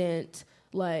interdependent,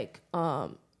 like,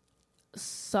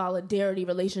 solidarity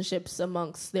relationships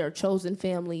amongst their chosen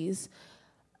families.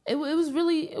 It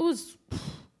was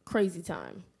crazy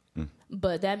time.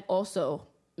 But that also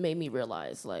made me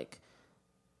realize, like,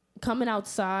 coming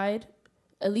outside,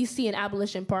 at least seeing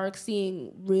Abolition Park,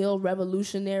 seeing real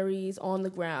revolutionaries on the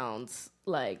grounds,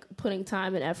 like, putting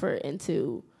time and effort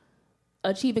into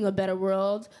achieving a better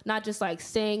world, not just, like,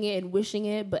 saying it and wishing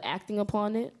it, but acting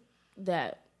upon it,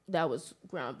 that was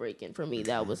groundbreaking for me.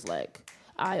 That was, like,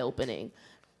 eye-opening.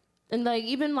 And, like,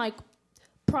 even, like,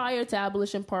 prior to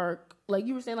Abolition Park, like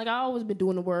you were saying, like, I always been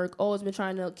doing the work, always been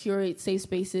trying to curate safe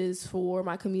spaces for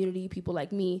my community, people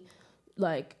like me,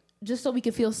 like, just so we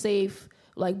can feel safe,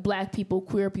 like, black people,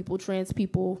 queer people, trans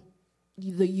people,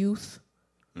 the youth,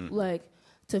 like,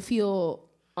 to feel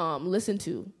listened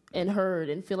to and heard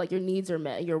and feel like your needs are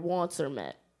met, your wants are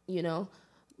met, you know?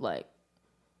 Like,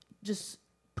 just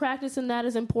practicing that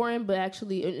is important, but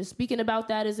actually speaking about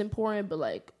that is important, but,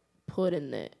 like,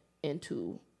 putting it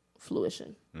into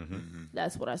fruition.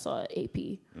 That's what I saw at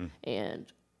AP. And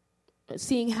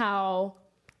seeing how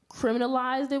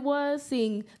criminalized it was,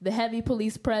 seeing the heavy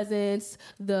police presence,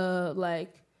 the,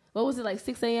 like, what was it, like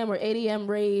 6 a.m. or 8 a.m.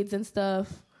 raids and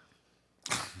stuff.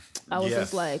 I was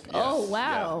just like, oh,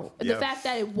 wow. The fact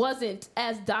that it wasn't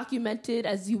as documented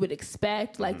as you would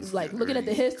expect, like looking at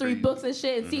the history books and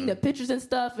shit and seeing the pictures and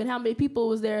stuff and how many people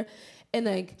was there, and,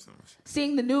 like,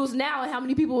 seeing the news now and how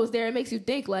many people was there, it makes you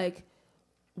think, like,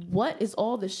 what is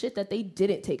all the shit that they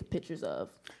didn't take pictures of?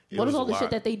 What is all the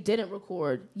shit that they didn't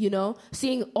record, you know?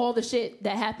 Seeing all the shit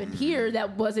that happened here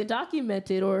that wasn't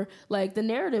documented, or, like, the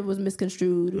narrative was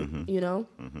misconstrued, you know?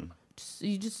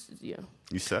 You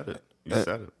said it. You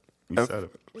said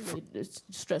it. Really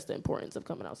just stress the importance of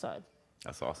coming outside.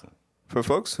 That's awesome. For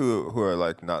folks who are,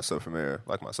 like, not so familiar,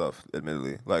 like myself,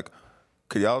 admittedly, like,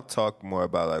 could y'all talk more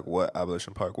about, like, what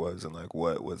Abolition Park was and, like,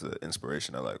 what was the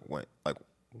inspiration that, like, went, like,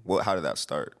 how did that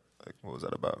start? Like, what was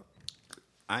that about?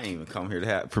 I ain't even come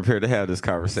here prepared to have this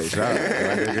conversation.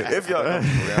 If y'all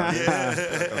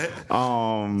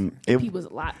It was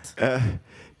a lot.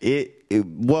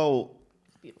 Well,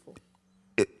 Beautiful.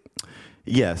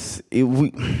 Yes.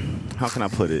 How can I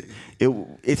put it?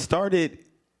 It started,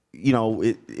 you know,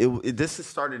 this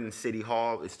started in City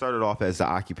Hall. It started off as the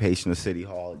occupation of City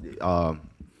Hall.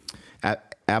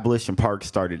 Abolition Park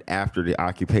started after the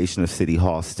occupation of City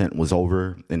Hall stint was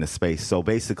over in the space. So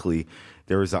basically,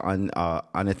 there was an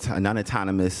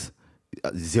unautonomous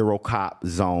zero cop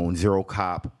zone, zero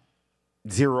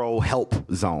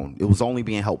help zone. It was only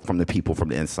being helped from the people from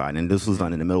the inside, and this was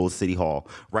done in the middle of City Hall,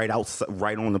 right on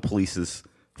the police's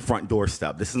front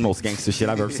doorstep. This is the most gangster shit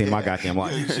I've ever seen in my goddamn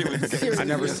life. I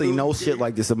never seen no shit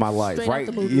like this in my life. Straight right?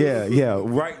 out the movie. Yeah.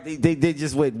 Right. They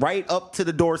just went right up to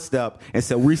the doorstep and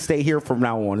said, "We stay here from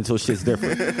now on until shit's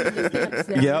different."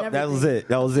 Yep, that was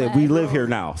it. We live here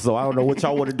now, so I don't know what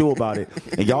y'all want to do about it.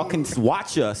 And y'all can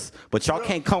watch us, but y'all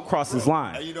can't come across this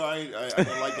line. You know, I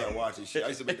don't like that watching shit. I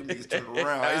used to make them niggas turn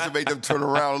around. I used to make them turn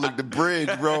around and look at the bridge,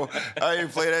 bro. I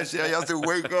didn't play that shit. I used to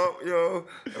wake up, yo.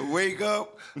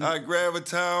 I grab a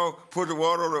towel, put the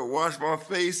water on it, wash my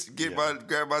face,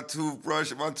 grab my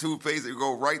toothbrush and my toothpaste, and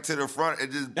go right to the front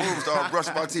and just boom, start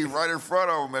brushing my teeth right in front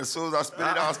of them. As soon as I spit it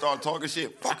out, I start talking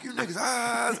shit. Fuck you niggas.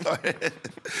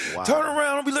 Wow. Turn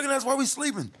around, don't be looking at us while we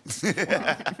sleeping.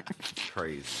 Wow.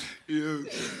 Crazy. Yeah.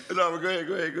 No, but go ahead,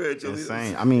 Chillian.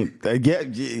 Insane. I mean,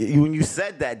 when you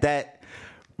said that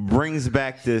brings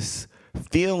back this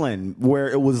feeling where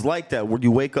it was like that, where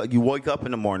you wake up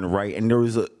in the morning, right? And it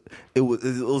was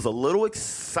a little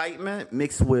excitement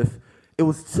mixed with it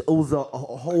was a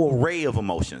whole array of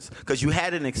emotions, because you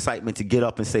had an excitement to get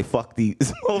up and say fuck these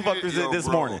motherfuckers this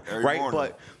morning, right? Morning.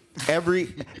 But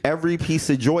every piece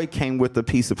of joy came with a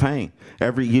piece of pain.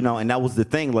 And that was the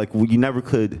thing. Like, you never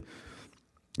could.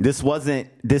 It wasn't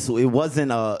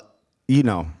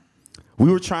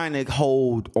we were trying to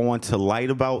hold on to light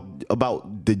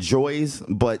about the joys,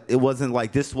 but it wasn't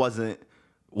like this wasn't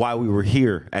why we were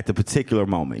here at the particular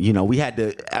moment. You know, we had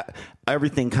to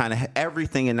everything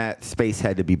in that space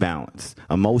had to be balanced.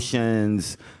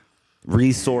 Emotions,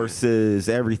 resources,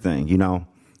 everything, you know.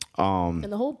 And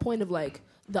the whole point of, like,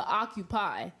 the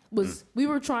Occupy was we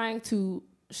were trying to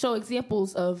show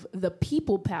examples of the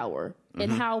people power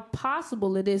and how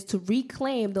possible it is to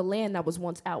reclaim the land that was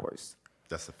once ours.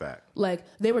 That's a fact. Like,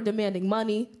 they were demanding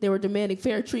money. They were demanding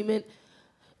fair treatment.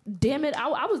 Damn it,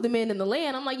 I was demanding the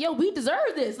land. I'm like, yo, we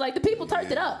deserve this. Like, the people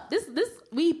turned it up.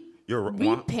 We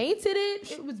painted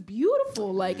it. It was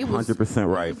beautiful. Like, it was 100%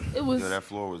 right. It was that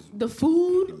floor was the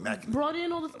food immaculate. brought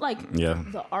in all the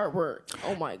the artwork.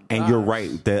 Oh my god. And you're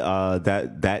right.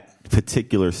 That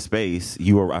particular space,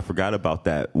 I forgot about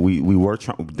that. We were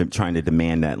trying to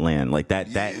demand that land. Like that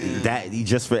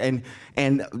just for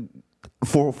and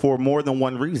for more than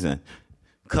one reason.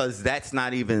 because that's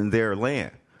not even their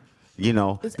land. You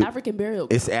know, It's African burial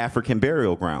ground. It's African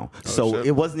burial ground. So shit.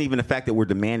 it wasn't even the fact that we're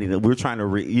demanding it. We're trying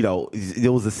to, it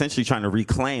was essentially trying to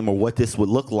reclaim or what this would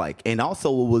look like. And also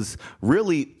it was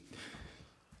really,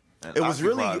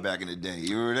 back in the day.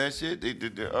 You remember that shit?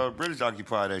 The British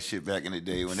occupied that shit back in the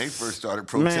day when they first started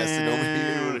protesting over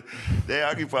here. They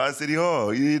occupied City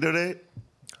Hall. You know that?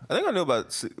 I think I knew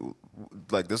about,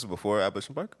 like, this was before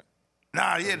Abolition Park?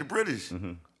 Nah, yeah, the British.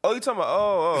 Mm-hmm. Oh, you talking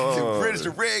about, The British, the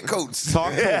redcoats.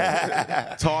 talk to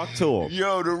him. Talk to him.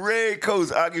 Yo, the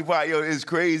redcoats occupied. Yo, it's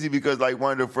crazy because like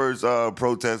one of the first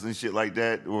protests and shit like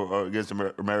that or against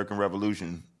the American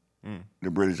Revolution,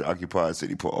 the British occupied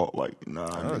City Hall. Like,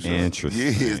 nah, Interesting.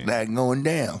 yeah, it's not going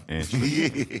down.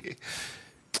 Interesting.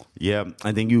 Yeah,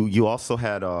 I think you also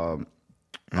had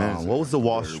what was the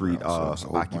Wall Street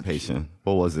occupation?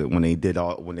 What was it when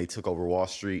they took over Wall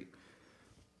Street?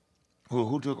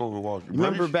 Who took over Wall Street?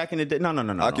 Remember back in the day? No.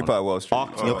 Occupy Wall Street.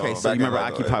 Okay, so you remember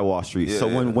Occupy Wall Street. Yeah, so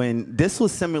yeah. when this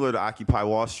was similar to Occupy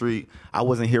Wall Street, I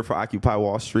wasn't here for Occupy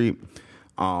Wall Street,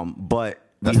 but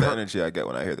That's the energy I get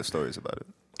when I hear the stories about it.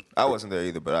 I wasn't there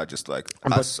either, but I just like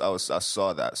I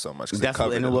saw that so much. That's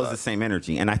what, and it was the same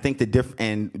energy. And I think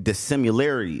the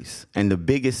similarities and the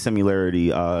biggest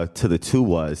similarity to the two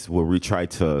was where we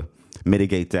tried to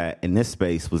mitigate that in this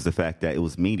space was the fact that it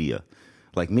was media.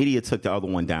 Like media took the other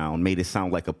one down, made it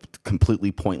sound like a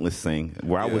completely pointless thing.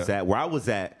 Where I was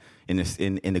at in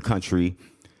the country,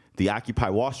 the Occupy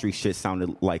Wall Street shit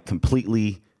sounded like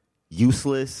completely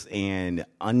useless and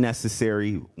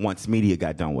unnecessary once media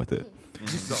got done with it.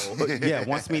 So yeah,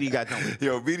 once media got done with it.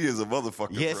 Yo, media is a motherfucker.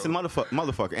 Yeah, it's a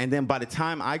motherfucker. And then by the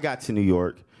time I got to New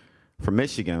York from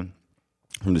Michigan,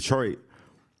 from Detroit,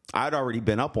 I'd already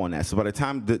been up on that. So by the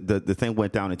time the thing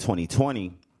went down in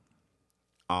 2020,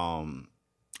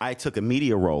 I took a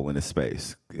media role in the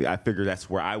space. I figured that's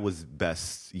where I was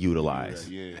best utilized.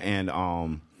 Yeah. And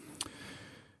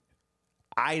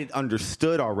I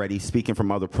understood already, speaking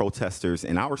from other protesters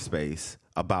in our space,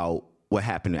 about what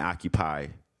happened at Occupy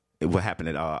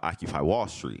Wall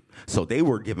Street. So they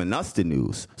were giving us the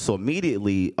news. So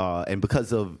immediately, and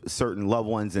because of certain loved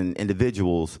ones and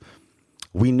individuals,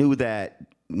 we knew that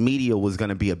media was going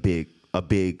to be a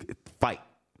big fight.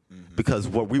 Because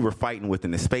what we were fighting with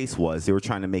in the space was they were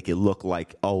trying to make it look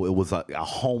like, oh, it was a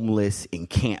homeless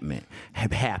encampment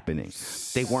happening.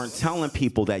 They weren't telling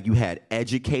people that you had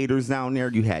educators down there,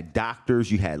 you had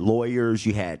doctors, you had lawyers,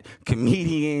 you had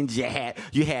comedians, you had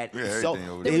There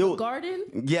was a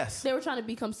garden. Yes. They were trying to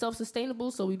become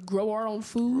self-sustainable, so we'd grow our own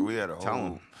food. We had a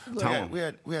whole. We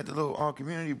had the little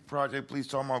community project police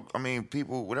talking about. I mean,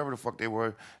 people, whatever the fuck they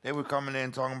were coming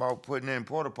in talking about putting in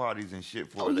porta potties and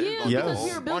shit for. Oh yeah, because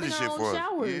we were building our own for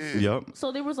showers. Yeah. Yep.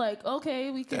 So they was like, okay,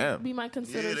 we might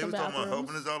consider they some was talking about bathrooms.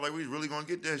 helping us out, like we was really gonna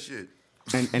get that shit.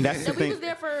 And that's the And we thing. was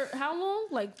there for how long?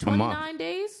 Like 29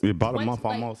 days? About a month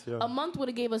almost, yeah. A month would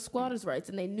have gave us squatters' rights,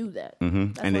 and they knew that.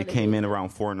 And they came did in it. around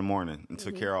 4 a.m. and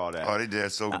took care of all that. Oh, they did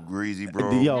that so greasy,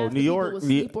 bro. Yo, Half the New people York. was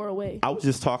asleep or away. I was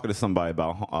just talking to somebody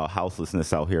about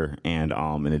houselessness out here and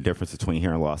the difference between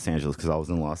here and Los Angeles because I was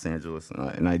in Los Angeles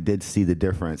and I did see the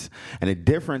difference. And the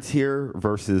difference here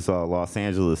versus Los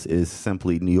Angeles is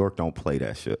simply New York don't play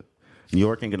that shit. New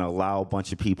York ain't gonna allow a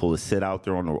bunch of people to sit out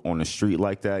there on the street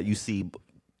like that. You see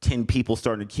 10 people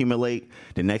starting to accumulate.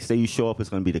 The next day you show up, it's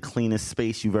going to be the cleanest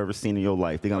space you've ever seen in your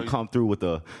life. They're going to come through with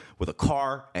a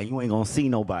car, and you ain't going to see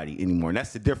nobody anymore. And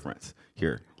that's the difference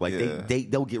here. Like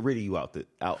they'll get rid of you out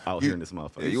here in this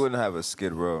motherfucker. Yeah, you wouldn't have a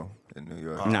Skid Row in New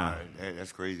York. Nah, Hey,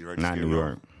 that's crazy, right? not New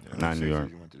York. Not New York.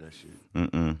 You went to that shit.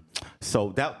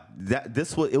 So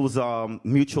it was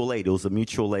mutual aid. It was a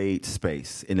mutual aid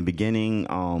space. In the beginning,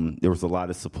 there was a lot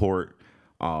of support.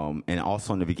 And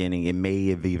also in the beginning, it may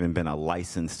have even been a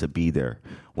license to be there.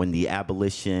 When the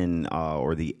abolition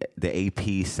or the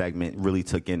AP segment really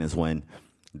took in is when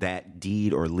that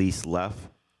deed or lease left,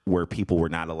 where people were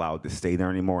not allowed to stay there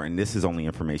anymore. And this is only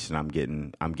information I'm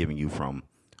giving you from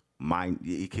mine.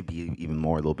 It could be even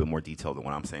more, a little bit more detailed than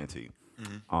what I'm saying to you.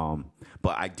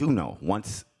 But I do know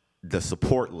once the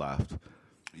support left,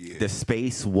 the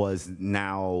space was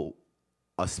now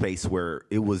a space where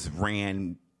it was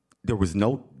ran. There was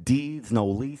no deeds, no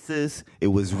leases. It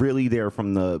was really there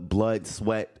from the blood,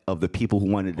 sweat of the people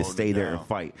who wanted to stay there and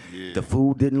fight. Yeah. The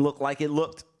food didn't look like it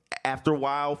looked after a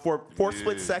while for a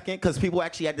split second because people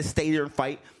actually had to stay there and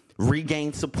fight,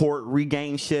 regain support,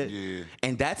 regain shit. Yeah.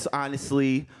 And that's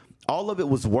honestly, all of it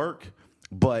was work,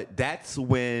 but that's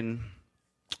when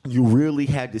you really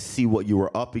had to see what you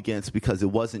were up against because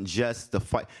it wasn't just the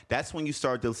fight. That's when you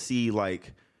start to see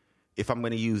like if I'm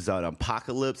going to use an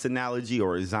apocalypse analogy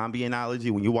or a zombie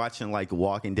analogy, when you're watching like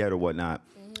Walking Dead or whatnot,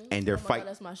 and they're fighting.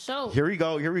 That's my show. Here we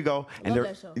go. And love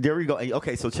that show. there we go. And,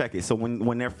 okay, so check it. So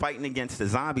when they're fighting against the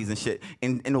zombies and shit,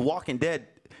 in The Walking Dead,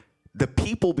 the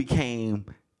people became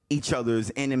each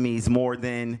other's enemies more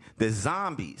than the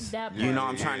zombies. You know what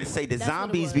I'm trying to say? The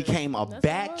zombies became a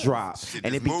backdrop,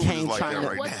 and it became like trying to.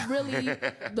 right What's really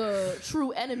the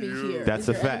true enemy here? That's Is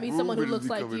a your fact. enemy someone who looks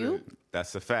like you?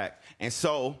 That's a fact. And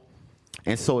so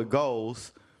it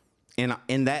goes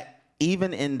in that,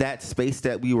 even in that space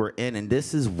that we were in, and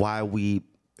this is why we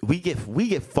get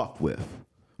fucked with.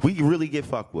 We really get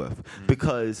fucked with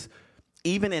because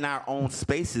even in our own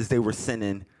spaces, they were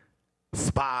sending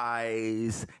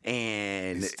spies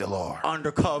and They still are.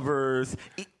 undercovers.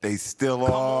 They still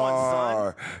Come are.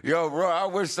 on, Yo, bro, I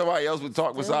wish somebody else would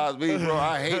talk besides me, bro.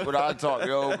 I hate when I talk,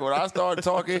 yo. When I start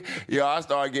talking, I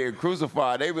start getting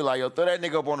crucified. They be like, yo, throw that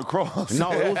nigga up on the cross.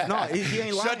 No, it was not. He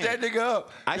ain't lying. Shut that nigga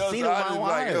up. I seen it so with my just own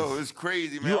like, eyes. yo, it's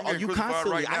crazy, man. I'm getting You crucified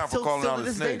constantly. right now I for still calling out to a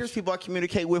this day, there's snitch. people I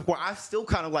communicate with where I still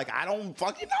kind of like I don't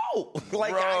fucking know.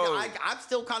 Like Bro. I'm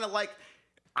still kind of like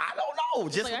I don't know.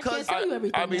 Just Like, I because can't tell you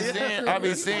everything. I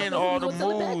be seeing all the What's in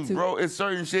the back moves, to? bro. It's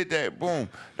certain shit that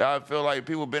I feel like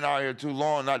people been out here too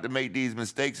long not to make these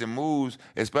mistakes and moves,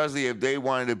 especially if they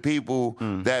one of the people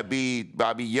that be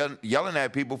yelling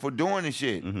at people for doing the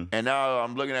shit. And now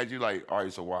I'm looking at you like, all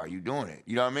right, so why are you doing it?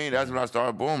 You know what I mean? That's when I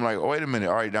started like, oh, wait a minute.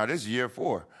 All right, now this is year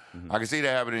 4. I can see that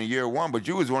happening in year 1, but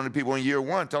you was one of the people in year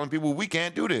 1 telling people we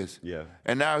can't do this. Yeah.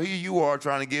 And now here you are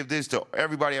trying to give this to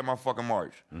everybody at my fucking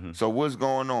march. So what's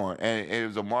going on? And it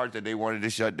was a march that they wanted to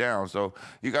shut down. So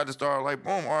you got to start like,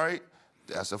 boom, all right,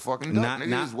 that's a fucking duck. Nigga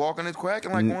just walking and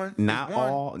quacking like one.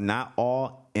 Not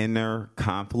all inner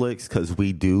conflicts, because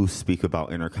we do speak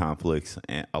about inner conflicts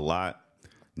a lot.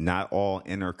 Not all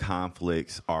inner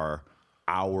conflicts are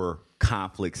our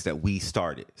conflicts that we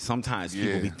started. Sometimes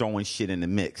people be throwing shit in the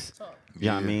mix. You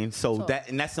know what I mean? So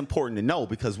that's important to know,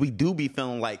 because we do be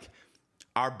feeling like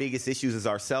our biggest issues is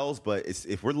ourselves. But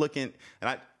if we're looking,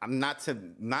 and I'm not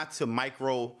to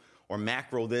micro or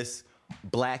macro this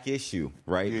black issue,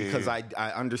 right? Because I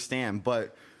understand,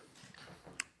 but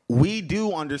we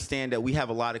do understand that we have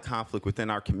a lot of conflict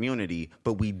within our community,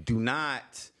 but we do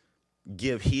not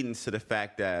give heedance to the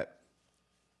fact that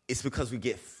it's because we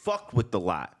get fucked with a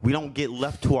lot. We don't get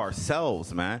left to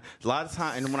ourselves, man. A lot of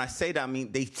time, and when I say that, I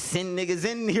mean they send niggas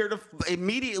in here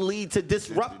immediately to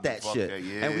disrupt that shit.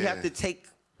 And we have to take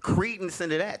credence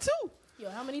into that too. Yo,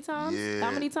 how many times?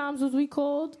 How many times was we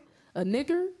called a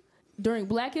nigger during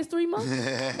Black History Month?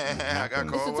 I got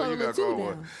called one. You got called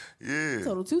one. Yeah.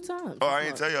 Total 2 times. Oh, I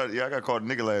ain't tell y'all. Yeah, I got called a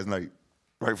nigga last night,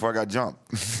 right before I got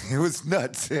jumped. It was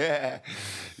nuts. Yeah.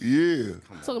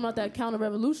 Talking about that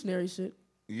counter-revolutionary shit.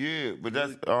 Yeah, but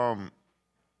that's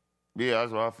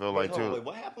that's what I feel like too. Wait,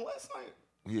 what happened last night?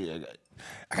 Yeah,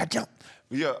 I got jumped.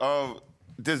 Yeah,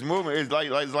 this movement is like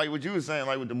what you were saying,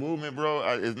 like with the movement, bro.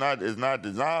 It's not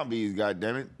the zombies,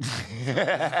 goddammit.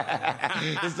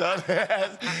 It's not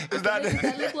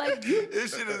That look like you.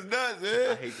 This shit is nuts,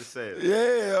 man. I hate to say it.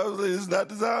 Yeah, I was like, it's not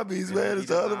the zombies, man. It's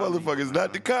the other motherfuckers. It's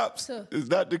not the cops. It's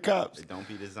not the cops. It don't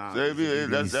be the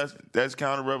zombies. That's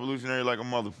counter-revolutionary like a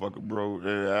motherfucker, bro.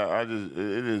 It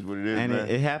is what it is, And man.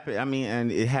 it happened. I mean,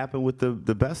 and it happened with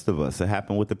the best of us. It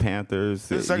happened with the Panthers.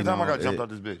 This is the second time I got jumped out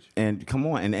this bitch. And come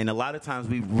on, and a lot of times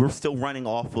we're still running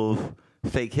off of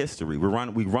fake history.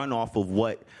 We run off of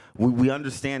what we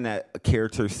understand that a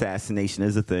character assassination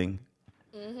is a thing,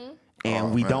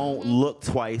 and we don't look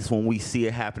twice when we see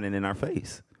it happening in our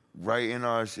face. Right in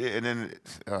our shit, and then,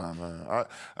 man,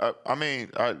 I mean,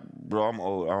 bro, I'm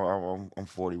old. I'm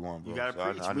 41, bro. You gotta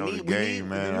so preach. I know the game,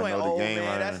 man. I know the game.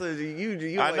 Man, that's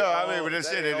you. I know. I mean, but this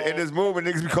shit in this movement,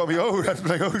 niggas be calling me old. I be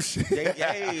like, oh shit.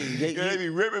 They be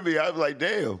ripping me. I be like,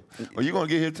 damn. Well, you gonna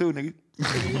get here too, nigga?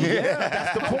 Yeah,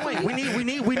 that's the point. We need.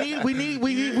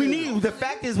 The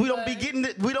fact is, we don't be getting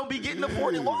the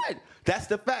 41. That's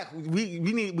the fact. We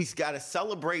gotta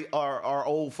celebrate our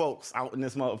old folks out in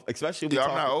this month, especially.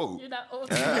 I'm not old. You're not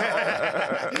old. You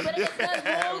better get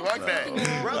that Fuck that.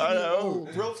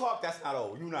 Real talk. That's not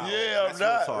old. You not. Yeah, I'm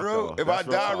not, bro. If I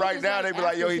die right now, they be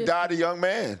like, yo, he died a young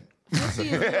man. 50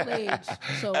 is middle age.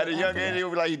 So At a young age, they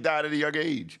would be like, he died at a young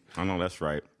age. I know that's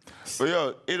right. But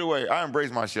yo, either way, I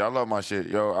embrace my shit. I love my shit,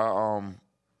 yo.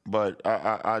 But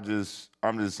I'm just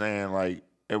saying, like,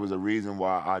 it was a reason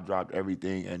why I dropped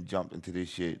everything and jumped into this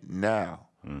shit now.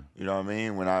 You know what I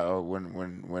mean? When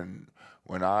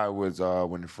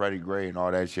Freddie Gray and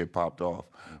all that shit popped off,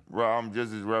 bro, I'm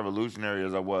just as revolutionary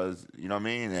as I was. You know what I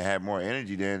mean? And had more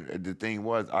energy. Then the thing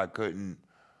was, I couldn't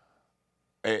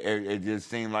it just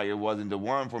seemed like it wasn't the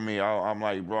one for me. I'm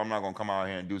like, bro, I'm not gonna come out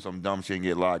here and do some dumb shit and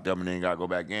get locked up and then gotta go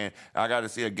back in. I got to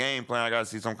see a game plan. I got to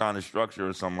see some kind of structure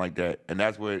or something like that. And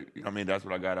that's what that's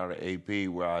what I got out of AP,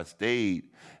 where I stayed.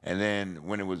 And then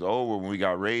when it was over, when we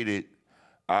got raided,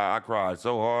 I cried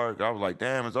so hard. I was like,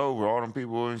 damn, it's over. All them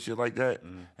people and shit like that.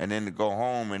 Mm-hmm. And then to go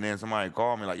home, and then somebody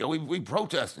called me like, yo, we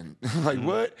protesting. Like,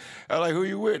 what? I like, who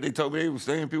you with? They told me they were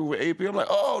staying people with AP. I'm like,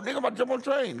 oh, nigga, I'm about to jump on a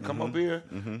train. Come up here.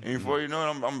 And before you know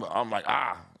it, I'm like,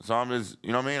 So I'm just,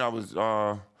 you know what I mean? I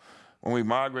was, when we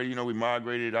migrated, we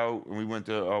migrated out and we went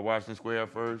to Washington Square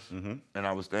first. And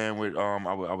I was staying with,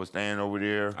 I was staying over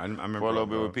there I remember for a little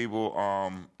bit with people.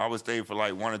 I would stay for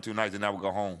like 1 or 2 nights and I would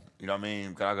go home. You know what I mean?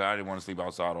 Because I didn't want to sleep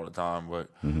outside all the time. But,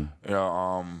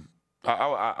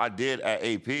 I did at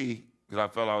AP because I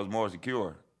felt I was more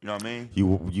secure. You know what I mean?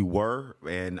 You were,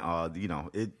 and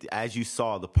as you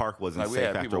saw, the park wasn't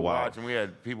safe after a while. Watching, we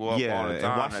had people up all the time. And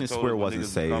Washington Square wasn't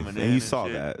safe, and you saw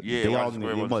that. Yeah, they all knew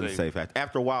it wasn't safe.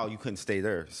 After a while, you couldn't stay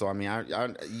there. So I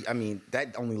mean,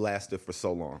 that only lasted for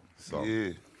so long. So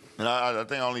yeah, and I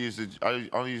think I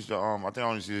only used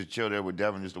to chill there with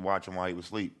Devin just to watch him while he was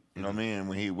asleep. You know what I mean? And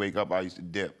when he'd wake up, I used to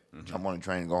dip, jump on the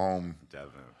train, and go home.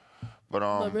 Devin.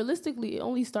 But realistically, it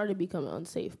only started becoming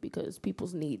unsafe because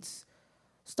people's needs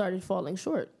started falling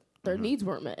short. Their needs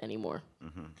weren't met anymore.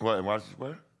 What, in Washington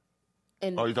Square?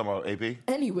 And you talking about AP?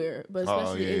 Anywhere, but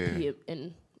especially AP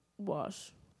and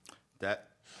Wash. That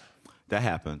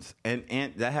happens, and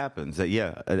that happens. I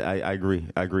agree.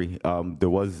 There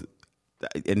was,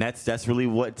 and that's really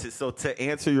what. So to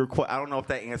answer your question, I don't know if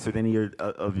that answered any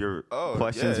of your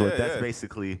questions, but that's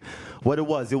basically what it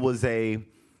was. It was a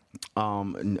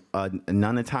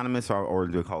non-autonomous or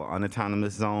do they call it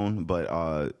unautonomous zone, but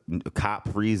a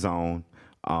cop-free zone.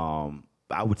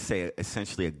 I would say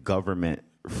essentially a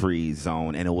government-free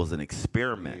zone, and it was an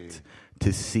experiment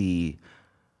to see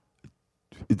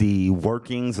the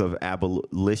workings of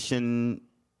abolition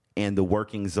and the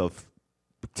workings of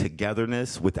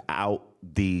togetherness without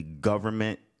the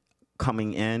government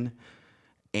coming in,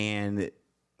 and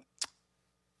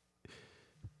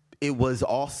it was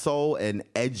also an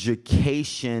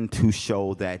education to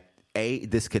show that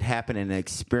this could happen, and an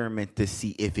experiment to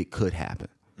see if it could happen.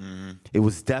 It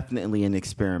was definitely an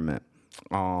experiment.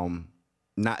 No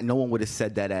one would have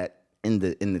said that in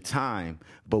the time,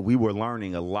 but we were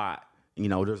learning a lot.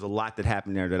 There's a lot that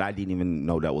happened there that I didn't even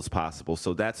know that was possible.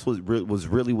 So that's what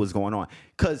was going on.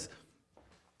 Because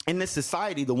in this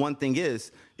society, the one thing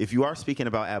is, if you are speaking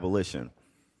about abolition,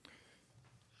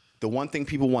 the one thing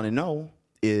people want to know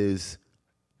is,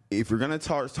 if you're going to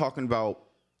start talking about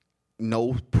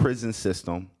no prison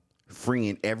system,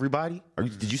 freeing everybody,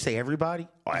 did you say everybody?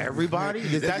 Or everybody?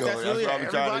 That's really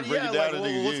everybody?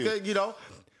 What's good,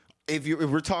 If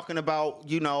we're talking about,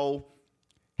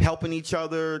 helping each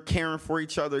other, caring for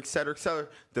each other, et cetera,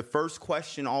 the first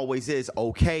question always is,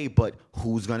 okay, but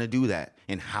who's going to do that?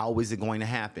 And how is it going to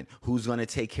happen? Who's going to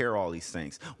take care of all these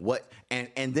things?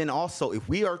 And then also, if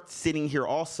we are sitting here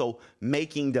also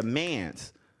making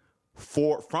demands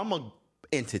from an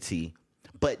entity,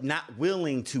 but not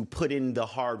willing to put in the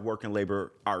hard work and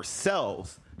labor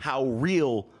ourselves, how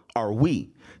real are we?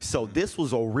 So this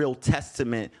was a real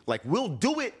testament. Like, we'll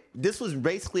do it. This was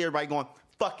basically everybody going,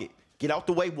 fuck it. Get out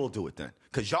the way, we'll do it then.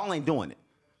 Because y'all ain't doing it.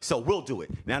 So we'll do it.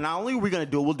 Now, not only are we going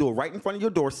to do it, we'll do it right in front of your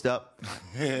doorstep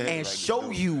and show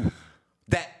you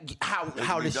that how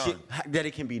that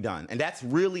it can be done. And that's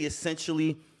really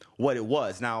essentially what it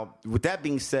was. Now, with that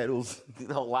being said, it was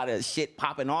a lot of shit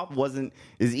popping off. Wasn't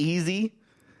as easy.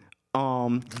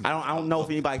 I don't know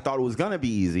if anybody thought it was going to be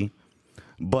easy,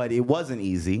 but it wasn't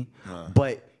easy.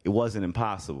 But it wasn't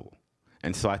impossible.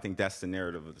 And so I think that's the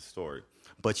narrative of the story.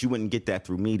 But you wouldn't get that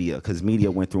through media, because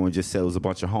media went through and just said it was a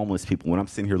bunch of homeless people. When I'm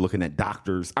sitting here looking at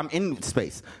doctors, I'm in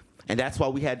space. And that's why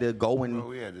we had to go and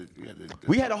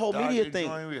we had a whole media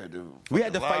thing. We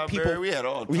had to fight people. We had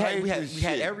all types we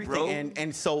had everything, bro.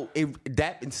 And so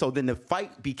then the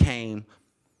fight became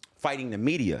fighting the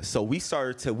media. So we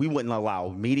wouldn't allow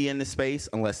media in the space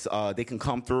unless they can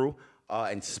come through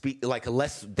and speak,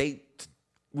 unless they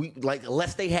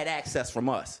had access from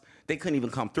us. They couldn't even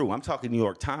come through. I'm talking New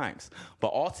York Times.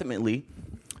 But ultimately,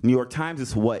 New York Times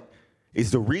is what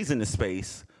is the reason the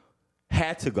space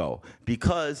had to go,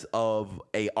 because of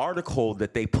a article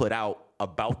that they put out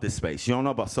about this space. You don't know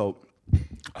about, so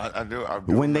I do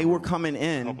when they were coming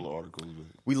in, a couple of articles.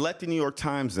 We let the New York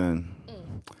Times in,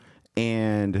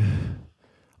 and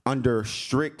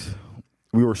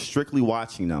we were strictly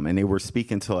watching them, and they were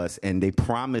speaking to us, and they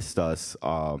promised us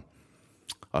a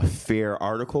fair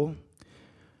article.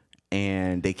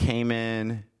 And they came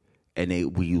in,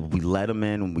 And we let them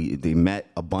in. They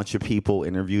met a bunch of people,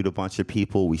 interviewed a bunch of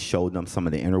people. We showed them some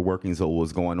of the inner workings of what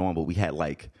was going on, but we had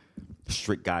like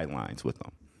strict guidelines with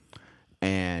them.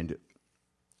 And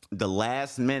the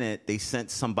last minute, they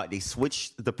sent somebody. They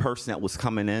switched the person that was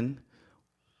coming in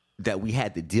that we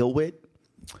had to deal with.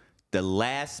 The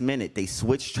last minute, they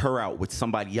switched her out with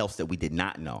somebody else that we did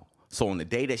not know. So on the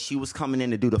day that she was coming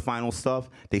in to do the final stuff,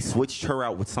 they switched her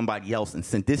out with somebody else and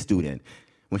sent this dude in.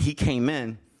 When he came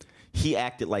in, he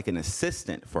acted like an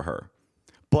assistant for her,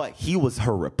 but he was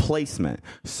her replacement.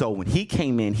 So when he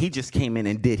came in, he just came in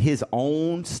and did his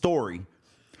own story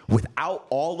without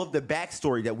all of the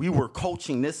backstory that we were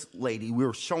coaching this lady. We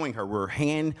were showing her, we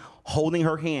were holding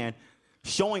her hand,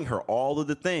 showing her all of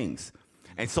the things.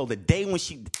 And so the day when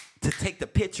to take the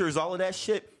pictures, all of that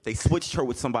shit, they switched her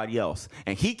with somebody else.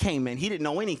 And he came in, he didn't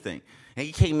know anything. And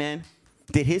he came in,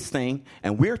 did his thing,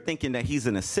 and we're thinking that he's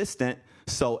an assistant,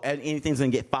 so anything's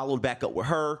gonna get followed back up with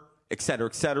her, et cetera,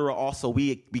 et cetera. Also,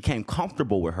 we became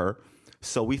comfortable with her,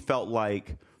 so we felt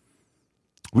like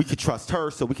we could trust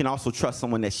her, so we can also trust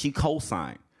someone that she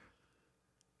co-signed.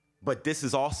 But this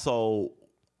is also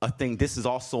a thing. This is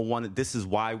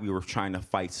why we were trying to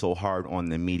fight so hard on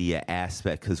the media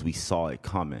aspect, because we saw it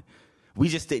coming. We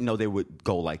just didn't know they would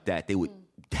go like that. They would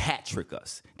hat trick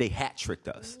us. They hat tricked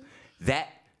us. That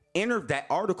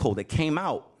article that came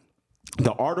out,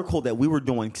 the article that we were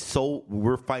doing,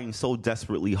 we're fighting so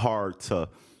desperately hard to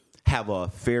have a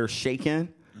fair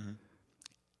shake-in,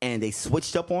 and they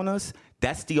switched up on us.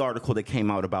 That's the article that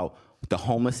came out about the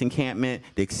homeless encampment,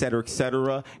 the et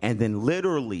cetera, and then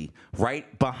literally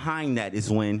right behind that is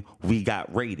when we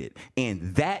got raided.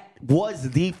 And that was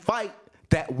the fight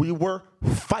that we were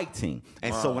fighting.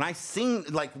 And so when I seen,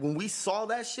 like, when we saw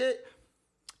that shit,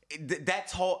 that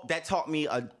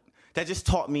just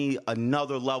taught me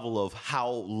another level of how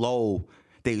low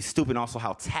they stoop, and also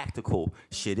how tactical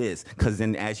shit is. Because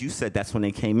then, as you said, that's when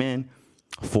they came in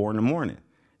 4 a.m.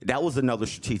 That was another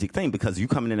strategic thing, because you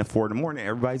coming in at 4 a.m,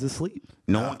 everybody's asleep.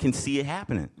 No one can see it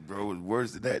happening. Bro, it was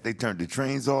worse than that. They turned the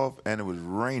trains off, and it was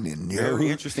raining. Very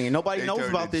interesting, and nobody knows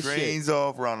about this shit. They turned the trains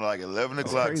off around like 11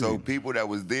 o'clock, so people that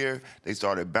was there, they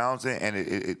started bouncing, and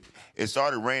it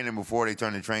started raining before they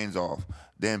turned the trains off.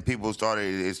 Then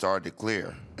it started to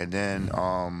clear, and then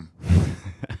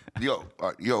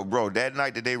yo, bro, that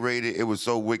night that they raided, it was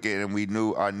so wicked,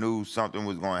 and I knew something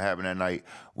was going to happen that night.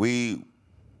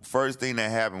 First thing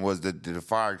that happened was the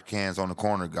fire cans on the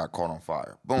corner got caught on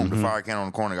fire. Boom, the fire can on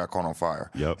the corner got caught on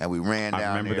fire. Yep. And we ran down there.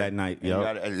 I remember that night.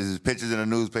 Yep. There's pictures in the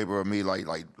newspaper of me like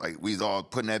we was all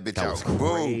putting that bitch that out. Was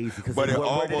Boom. Crazy, but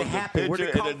where did it happen? The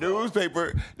picture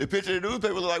in the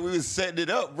newspaper looked like we was setting it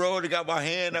up, bro. They got my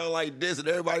hand out like this, and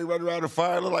everybody running around the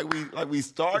fire looked like we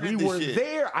started this shit. We were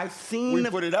there. I've seen. We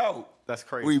put it out. That's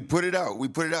crazy. We put it out.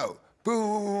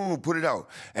 Boom, put it out.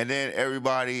 And then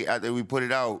everybody, after we put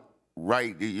it out,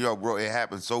 right, bro, it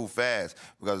happened so fast,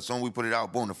 because as soon as we put it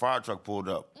out, boom, the fire truck pulled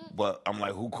up. But I'm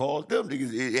like, who called them?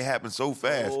 Niggas, it happened so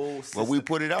fast. But we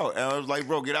put it out, and I was like,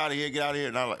 bro, get out of here.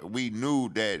 And we knew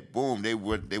that, boom, they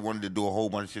wanted to do a whole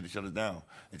bunch of shit to shut us down.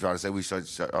 They tried to say we should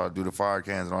do the fire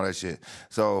cans and all that shit.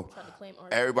 So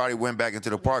everybody went back into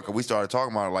the park, and we started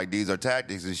talking about it like these are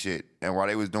tactics and shit. And while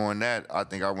they was doing that, I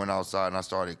think I went outside and I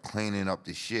started cleaning up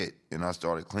the shit. And I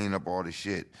started cleaning up all the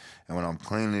shit. And when I'm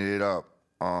cleaning it up,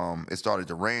 it started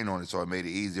to rain on it, so it made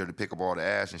it easier to pick up all the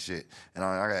ash and shit. And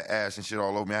I got ash and shit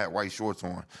all over me. I had white shorts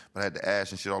on, but I had the ash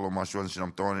and shit all over my shorts and shit.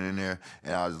 I'm throwing it in there,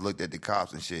 and I just looked at the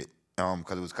cops and shit,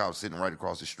 because it was cops sitting right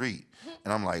across the street.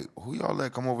 And I'm like, who y'all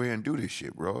let come over here and do this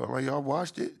shit, bro? I'm like, y'all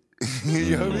watched it?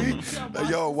 You know what I mean? Like,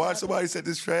 y'all watch somebody set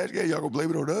this trash can, y'all gonna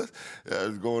blame it on us? Yeah,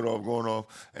 it's going off.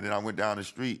 And then I went down the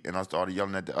street, and I started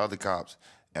yelling at the other cops.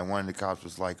 And one of the cops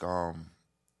was like,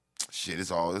 shit,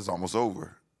 it's almost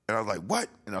over. And I was like, what?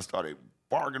 And I started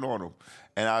barking on him.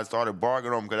 And I started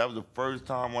barking on him because that was the first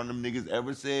time one of them niggas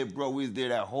ever said, bro, we was there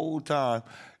that whole time.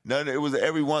 It was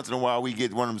every once in a while we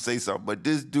get one of them to say something. But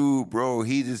this dude, bro,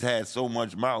 he just had so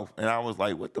much mouth. And I was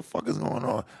like, what the fuck is going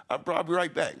on? I'll probably be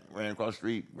right back. Ran across the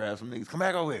street, grabbed some niggas. Come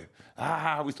back over here.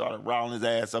 We started riling his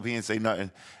ass up. He didn't say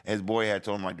nothing. And his boy had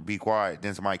told him, like, to be quiet.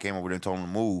 Then somebody came over there and told him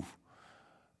to move.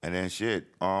 And then shit,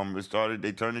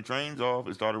 they turned the trains off.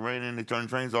 It started raining, they turned the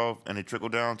trains off, and it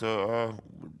trickled down to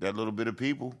that little bit of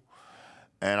people.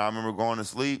 And I remember going to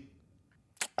sleep.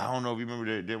 I don't know if you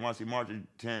remember that NYC March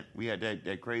tent. We had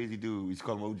that crazy dude. We used to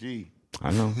call him OG.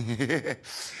 I know.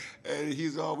 And he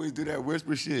used to always do that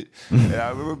whisper shit. And I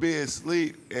remember being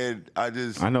asleep, and I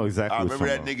know exactly. I remember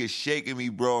that nigga shaking me,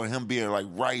 bro, and him being like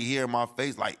right here in my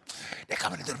face, like, they're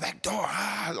coming into the back door,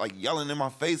 like yelling in my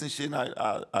face and shit. And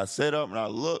I sat up and I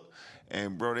looked,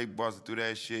 and bro, they busted through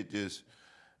that shit.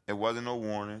 It wasn't no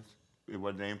warnings. It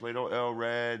wasn't. They ain't play no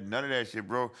LRAD. None of that shit,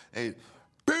 bro. And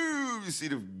boom, you see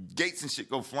the gates and shit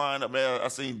go flying up there. I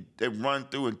seen they run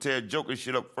through and tear Joker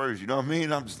shit up first. You know what I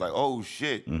mean? I'm just like, oh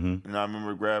shit. And I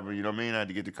remember grabbing. You know what I mean? I had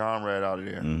to get the comrade out of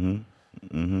there.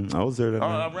 I was there that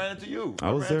night. I ran into you.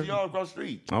 I was ran there. into y'all across the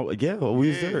street. Oh yeah, well, we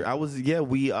was there. I was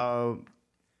we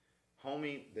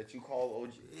homie that you call OG.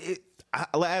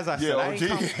 As I said,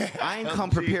 I ain't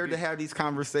come prepared to have these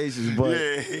conversations, but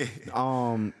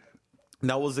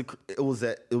that was to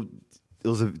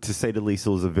say the least. It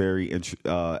was a very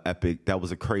epic. That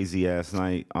was a crazy ass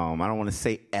night. I don't want to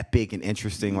say epic and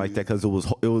interesting like that because it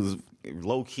was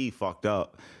low key fucked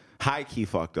up, high key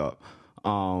fucked up.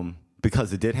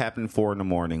 Because it did happen at 4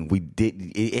 a.m.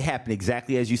 It happened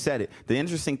exactly as you said it. The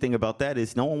interesting thing about that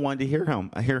is no one wanted to hear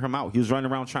him out. He was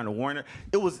running around trying to warn her.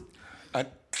 Because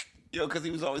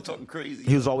he was always talking crazy.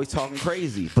 He was always talking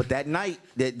crazy. But that night,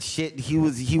 that shit, he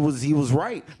was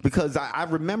right. Because I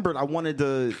remembered I wanted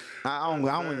to. I don't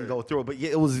want to go through it, but yeah,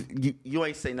 it was you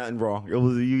ain't say nothing wrong. It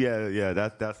was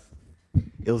that's.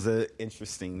 It was an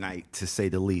interesting night to say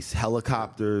the least.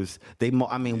 Helicopters,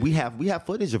 we have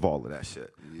footage of all of that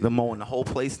shit. Yeah. The mowing the whole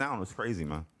place down was crazy,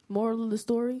 man. Moral of the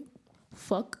story: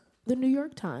 fuck the New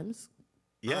York Times.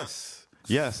 Yes,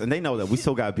 and they know that we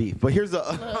still got beef. But here's the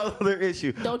other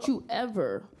issue: don't you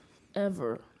ever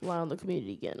lie on the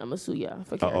community again? I'm gonna sue y'all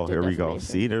for character here we go.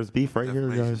 See, there's beef right here,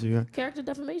 guys. Character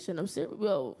defamation. I'm serious.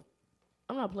 Well,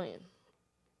 I'm not playing.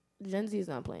 Gen Z is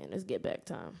not playing. It's get back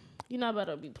time. You're not about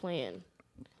to be playing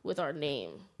with our name,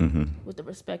 with the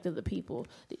respect of the people.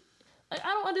 I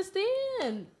don't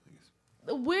understand.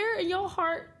 Where in your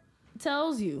heart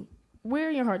tells you? Where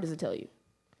in your heart does it tell you?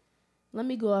 Let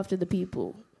me go after the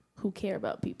people who care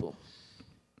about people.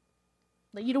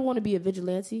 Like, you don't want to be a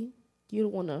vigilante. You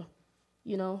don't want to,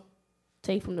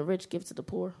 take from the rich, give to the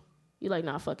poor. You're like,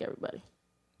 nah, fuck everybody.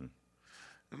 Them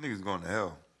niggas going to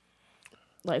hell.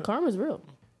 Like, karma's real.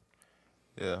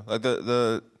 Yeah, like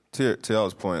to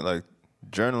y'all's point, like,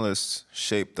 journalists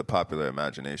shape the popular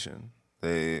imagination.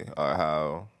 They are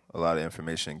how a lot of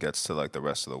information gets to, like, the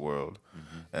rest of the world.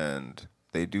 And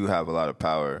they do have a lot of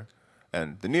power.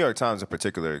 And the New York Times in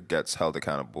particular gets held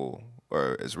accountable,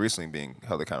 or is recently being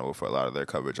held accountable for a lot of their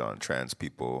coverage on trans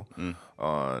people,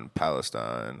 on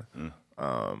Palestine.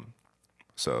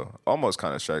 So almost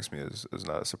kind of strikes me as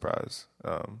not a surprise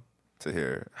to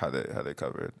hear how they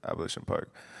covered Abolition Park.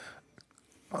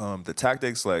 The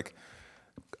tactics, like,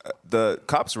 the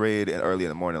cops raid early in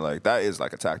the morning, like, that is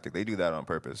like a tactic. They do that on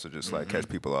purpose to just like catch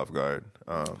people off guard.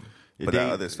 But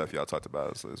that other stuff y'all talked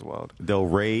about is wild. They'll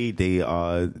raid.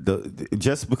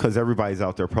 Just because everybody's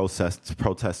out there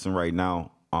protesting right now,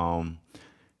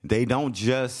 they don't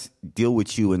just deal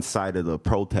with you inside of the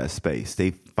protest space.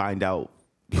 They find out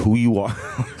who you are.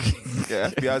 Yeah,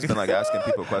 FBI's been like asking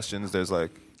people questions. There's like.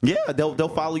 Yeah, they'll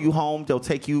follow you home. They'll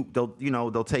take you.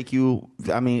 They'll take you.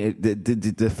 I mean,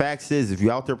 the fact is, if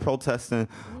you're out there protesting,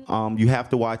 you have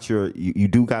to watch you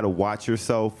do got to watch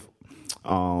yourself.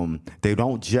 They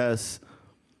don't just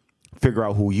figure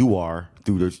out who you are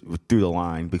through the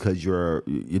line because you're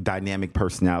dynamic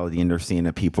personality, and they're seeing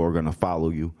that people are going to follow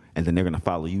you, and then they're going to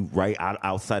follow you right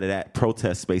outside of that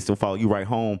protest space. They'll follow you right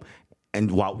home,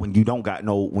 and when you don't got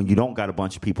a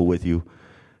bunch of people with you,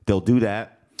 they'll do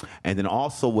that. And then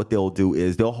also what they'll do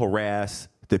is they'll harass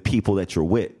the people that you're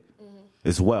with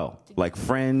as well. Like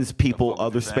friends, people,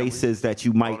 other spaces that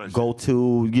you might go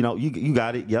to. You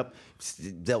got it. Yep.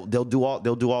 They'll do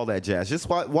all that jazz. Just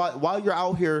while you're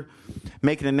out here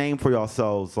making a name for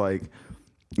yourselves, like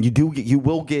you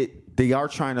will get. They are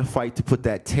trying to fight to put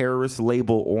that terrorist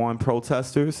label on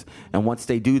protesters. And once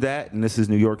they do that, and this is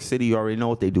New York City, you already know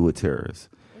what they do with terrorists.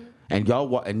 And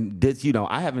this,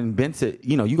 I haven't been to,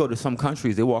 you go to some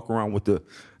countries, they walk around with the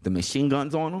machine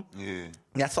guns on them. Yeah.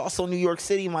 That's also New York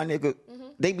City, my nigga.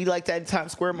 They be like that in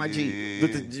Times Square, my G.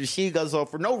 With the machine guns on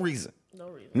for no reason.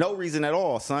 No reason at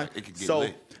all, son. It could get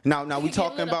lit. Now we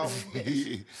talking about,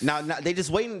 now they just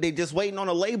waiting on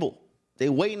a label. They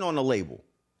waiting on a label.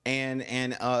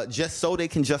 And just so they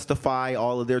can justify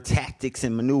all of their tactics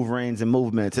and maneuverings and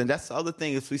movements. And that's the other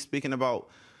thing is we speaking about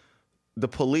the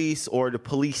police or the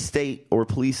police state or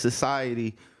police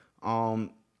society,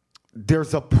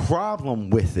 there's a problem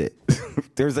with it.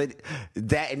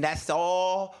 And that's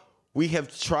all we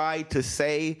have tried to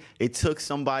say. It took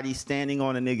somebody standing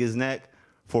on a nigga's neck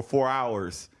for 4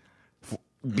 hours,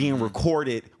 being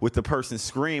recorded with the person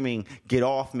screaming, "Get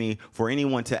off me!" for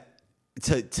anyone to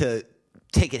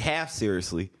take it half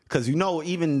seriously. Because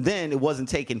even then it wasn't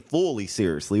taken fully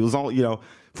seriously. It was all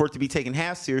for it to be taken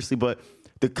half seriously, but.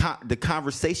 The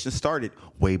conversation started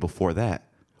way before that.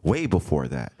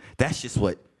 That's just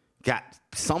what got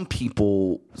some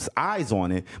people's eyes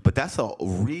on it, but that's a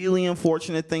really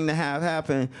unfortunate thing to have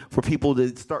happen for people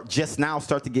to start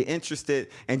to get interested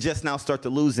and just now start to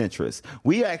lose interest.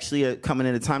 We actually are coming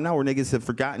in a time now where niggas have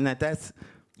forgotten that that's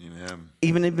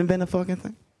even been a fucking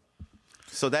thing.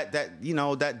 So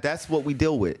that's what we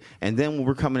deal with. And then when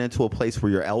we're coming into a place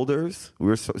where your elders,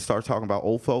 we start talking about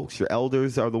old folks, your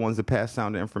elders are the ones that pass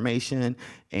down the information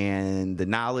and the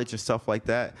knowledge and stuff like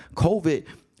that. COVID,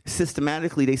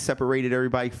 systematically, they separated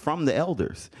everybody from the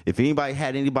elders. If anybody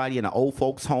had anybody in an old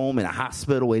folks home, in a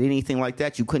hospital, and anything like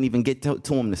that, you couldn't even get to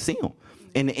them to see them.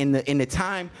 And in the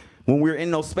time when we were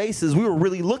in those spaces, we were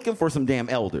really looking for some damn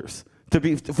elders to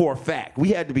be for a fact. We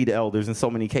had to be the elders in so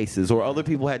many cases, or other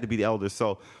people had to be the elders.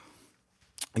 So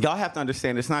y'all have to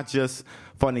understand, it's not just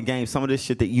fun and games. Some of this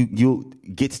shit that you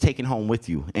gets taken home with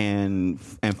you, and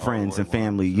friends and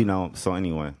family, you know. So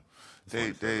anyway,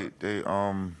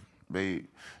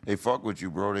 they fuck with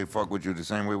you, bro. They fuck with you the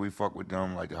same way we fuck with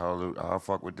them. Like how I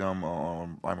fuck with them.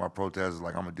 Like my protesters,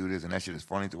 like I'm gonna do this, and that shit is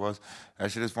funny to us.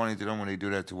 That shit is funny to them when they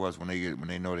do that to us. When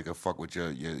they know they can fuck with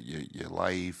your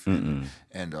life, and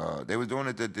they was doing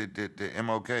it to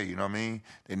MLK. You know what I mean?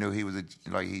 They knew he was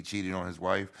he cheated on his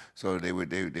wife, so they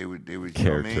would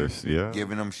characters, you know what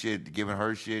I mean? Giving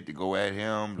her shit to go at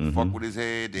him, to fuck with his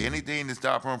head, anything to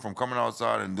stop him from coming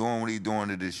outside and doing what he's doing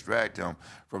to distract him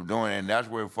from doing it. And that's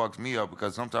where it fucks me up,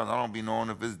 because sometimes I don't be knowing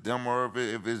if it's them or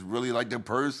if it's really like the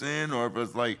person, or if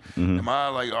it's like, am I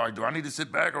like, all right, do I need to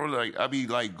sit back, or like I be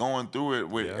like going through it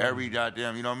with every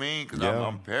goddamn, you know what I mean? Because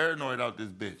I'm paranoid out this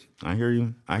bitch. I hear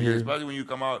you. Especially when you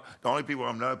come out, the only people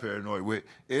I'm not paranoid with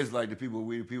is like we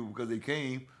the people because they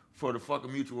came for the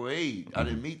fucking mutual aid. I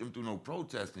didn't meet them through no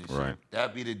protesting shit. Right.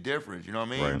 That'd be the difference, you know what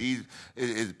I mean? Right. These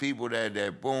is people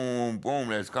that boom,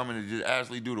 that's coming to just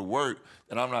actually do the work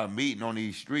that I'm not meeting on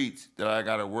these streets that I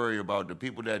gotta worry about. The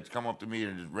people that come up to me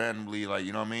and just randomly, like,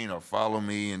 you know what I mean, or follow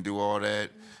me and do all that.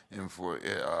 And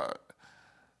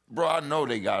bro, I know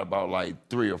they got about like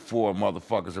 3 or 4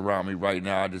 motherfuckers around me right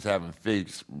now. I just haven't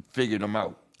figured them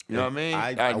out. You know what I mean?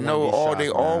 I know they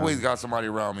always got somebody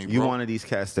around me, bro. You one of these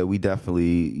cats that we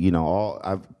definitely, you know,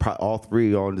 all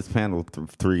three on this panel,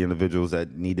 3 individuals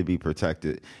that need to be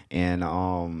protected, and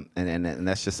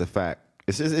that's just a fact.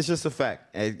 It's just a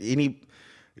fact.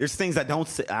 There's things I don't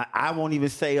say. I won't even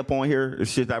say up on here.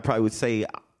 There's shit that I probably would say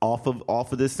off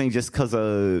of this thing, just because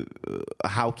of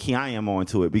how key I am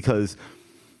onto it. Because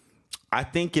I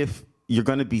think if you're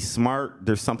gonna be smart,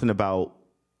 there's something about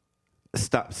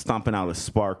stomping out a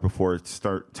spark before it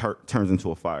turns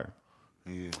into a fire.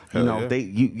 Yeah. You know,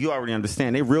 you already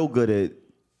understand. They real good at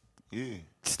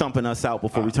stumping us out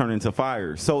before we turn into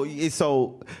fire. So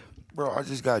bro, I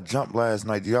just got jumped last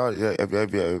night. Y'all,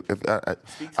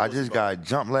 I just got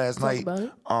jumped last night.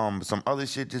 Some other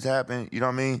shit just happened. You know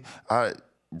what I mean?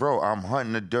 Bro, I'm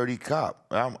hunting a dirty cop.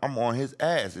 I'm on his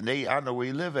ass, and I know where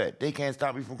he live at. They can't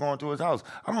stop me from going to his house.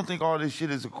 I don't think all this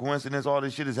shit is a coincidence. All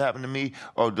this shit has happened to me,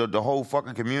 or the whole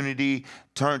fucking community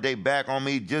turned their back on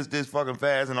me just this fucking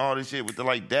fast, and all this shit with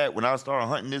like that. When I started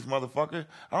hunting this motherfucker,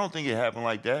 I don't think it happened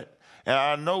like that. And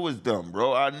I know it's dumb,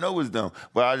 bro. I know it's dumb.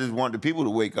 But I just want the people to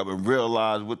wake up and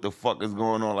realize what the fuck is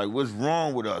going on. Like, what's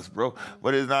wrong with us, bro?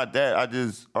 But it's not that. I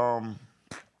just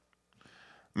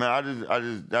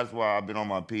that's why I've been on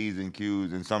my P's and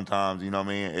Q's, and sometimes, you know what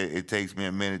I mean, it takes me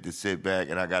a minute to sit back,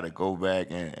 and I got to go back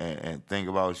and think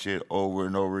about shit over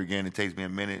and over again. It takes me a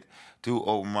minute to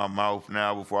open my mouth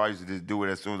now. Before, I used to just do it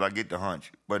as soon as I get the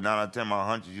hunch. But 9 out of 10, my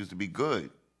hunches used to be good.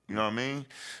 You know what I mean?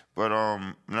 But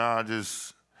now I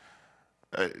just,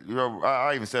 you know,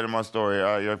 I even said in my story,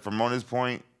 from on this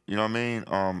point, you know what I mean,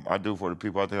 I do for the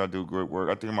people. I think I do good work.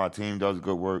 I think my team does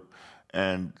good work.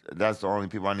 And that's the only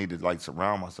people I need to like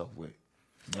surround myself with.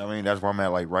 You know what I mean? That's where I'm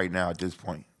at like right now at this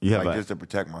point. Yeah, like just to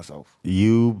protect myself.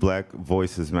 You black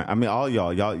voices, man. I mean, all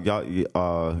y'all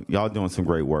doing some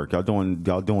great work. Y'all doing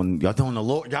the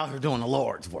Lord. Y'all are doing the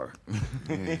Lord's work.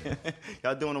 Yeah.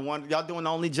 Y'all doing the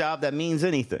only job that means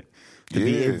anything. To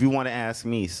be, if you want to ask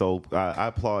me. So I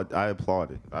applaud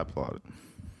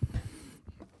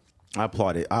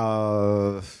it.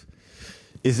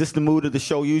 Is this the mood of the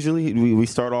show usually? We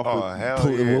start off with...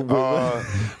 Hell yeah.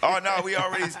 Oh, no, we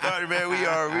already started, man. We've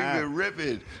been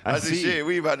ripping. That's the shit.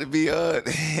 We about to be...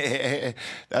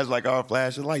 that's like our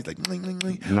flashing lights, like... Ling, ling,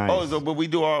 ling. Nice. But we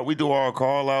do our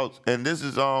call-outs, and this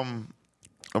is...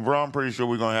 Bro, I'm pretty sure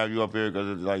we're going to have you up here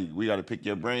because like we got to pick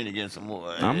your brain again some more.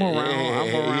 I'm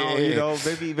around, you know,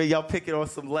 maybe y'all picking on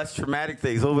some less traumatic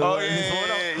things. What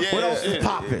else is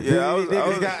popping? Yeah, I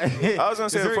was going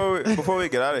to say before we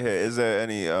get out of here, is there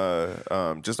any,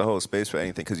 just a whole space for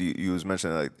anything? Because you was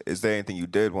mentioning, like, is there anything you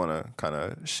did want to kind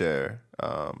of share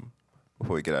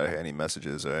before we get out of here, any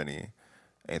messages or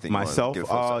anything Myself, you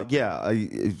want to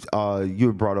give folks you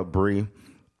had brought up Bree,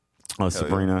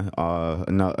 Sabrina,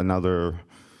 another,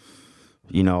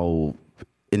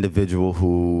 individual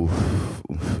who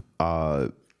I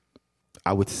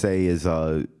would say is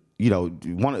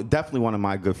definitely one of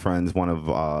my good friends, one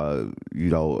of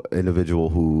individual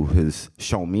who has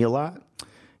shown me a lot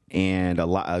and a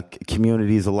lot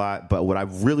communities a lot. But what I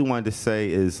really wanted to say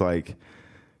is like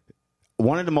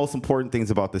one of the most important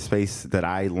things about the space that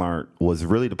I learned was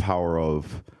really the power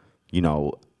of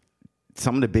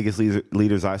some of the biggest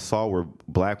leaders I saw were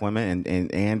black women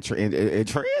and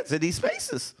trans in these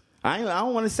spaces. I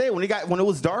don't want to say it. When it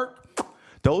was dark,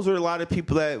 those were a lot of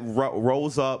people that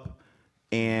rose up,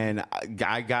 and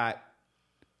I got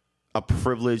a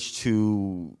privilege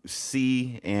to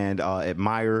see and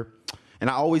admire. And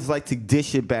I always like to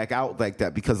dish it back out like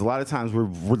that because a lot of times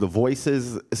we're the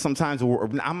voices. Sometimes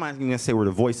I'm not even gonna say we're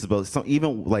the voices, but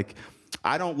even like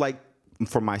I don't like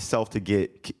for myself to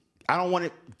I don't want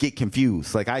to get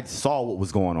confused. Like I saw what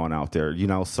was going on out there,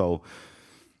 so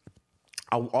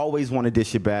I always want to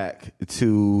dish it back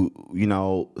to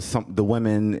the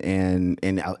women and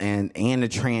the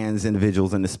trans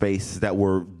individuals in the space that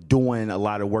were doing a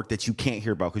lot of work that you can't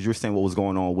hear about because you're saying what was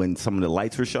going on when some of the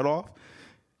lights were shut off.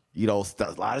 A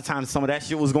lot of times some of that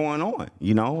shit was going on.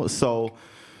 So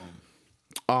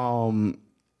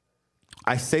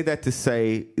I say that to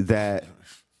say that.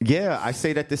 Yeah, I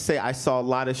say that to say I saw a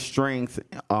lot of strength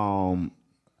when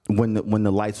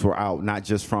the lights were out, not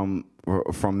just from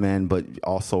men, but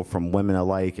also from women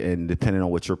alike, and depending on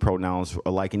what your pronouns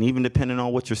are like, and even depending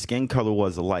on what your skin color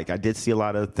was alike. I did see a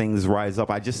lot of things rise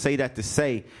up. I just say that to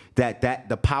say that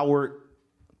the power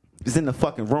is in the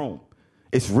fucking room.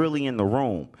 It's really in the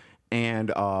room,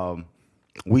 and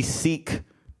we seek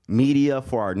media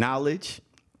for our knowledge.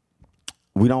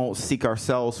 We don't seek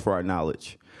ourselves for our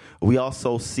knowledge. We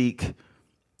also seek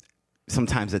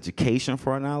sometimes education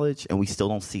for our knowledge, and we still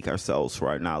don't seek ourselves for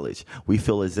our knowledge. We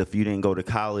feel as if you didn't go to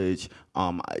college,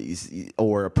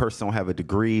 or a person don't have a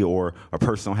degree, or a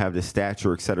person don't have the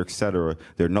stature, et cetera,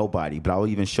 they're nobody. But I'll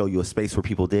even show you a space where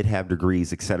people did have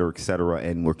degrees, et cetera,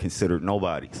 and were considered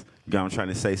nobodies. You know what I'm trying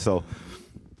to say? So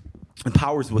the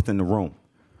power's within the room,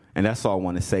 and that's all I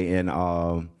want to say.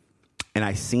 And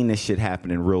I seen this shit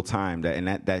happen in real time,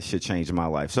 that shit changed my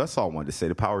life. So that's all I wanted to say.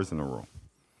 The power's in the room.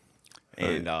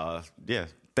 And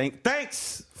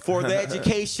thanks for the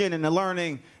education and the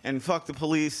learning, and fuck the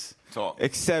police, talk,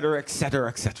 et cetera.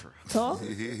 Talk.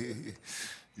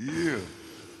 Yeah.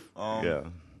 Yeah.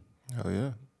 Hell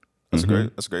yeah. That's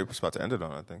a great spot to end it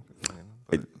on, I think.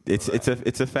 It's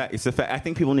a fact. It's a fact. I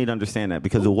think people need to understand that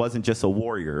because it wasn't just a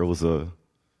warrior. It was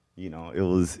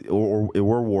it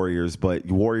were warriors, but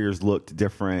warriors looked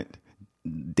different.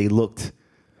 They looked,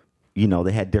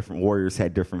 they had different warriors,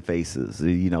 had different faces,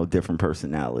 different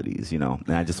personalities, and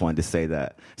I just wanted to say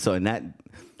that. So in that,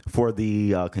 for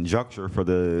the conjecture, for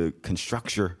the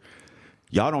constructure,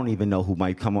 y'all don't even know who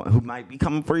might be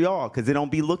coming for y'all because it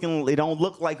don't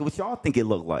look like what y'all think it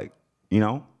looked like,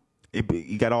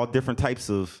 you got all different types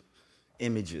of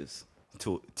images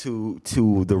to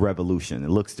the revolution. It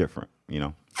looks different,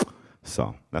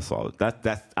 So that's all.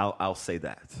 I'll say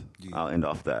that. Yeah. I'll end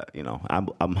off that.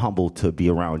 I'm humbled to be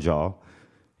around y'all,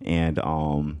 and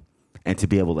to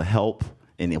be able to help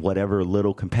in whatever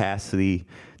little capacity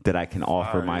that I can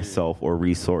offer myself or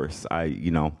resource.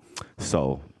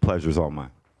 So pleasure's all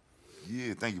mine.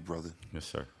 Yeah, thank you, brother. Yes,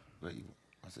 sir.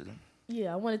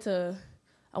 Yeah, I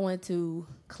wanted to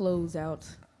close out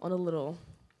on a little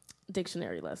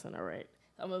dictionary lesson. All right,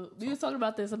 we were talking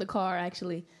about this in the car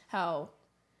actually. How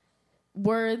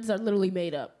words are literally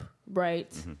made up, right?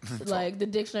 Mm-hmm. Like the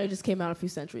dictionary just came out a few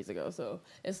centuries ago, so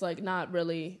it's like not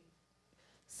really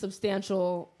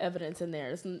substantial evidence in there.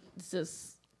 It's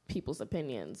just people's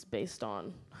opinions based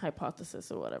on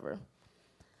hypothesis or whatever.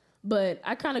 But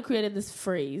I kind of created this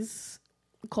phrase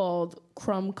called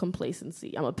crumb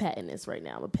complacency. I'm a patent this right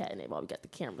now. I'm a patent it while we got the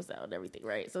cameras out and everything,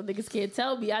 right? So niggas can't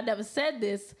tell me I never said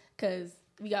this because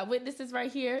we got witnesses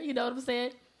right here. You know what I'm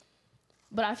saying?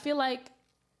 But I feel like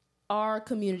our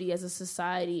community as a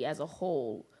society as a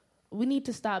whole, we need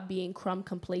to stop being crumb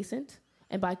complacent.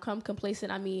 And by crumb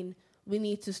complacent, I mean we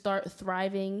need to start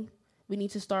thriving. We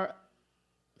need to start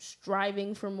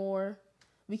striving for more.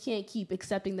 We can't keep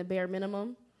accepting the bare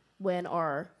minimum when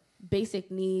our basic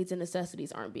needs and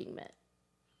necessities aren't being met.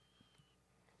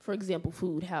 For example,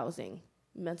 food, housing,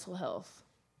 mental health,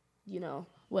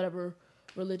 whatever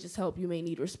religious help you may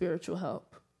need or spiritual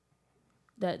help.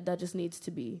 That just needs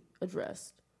to be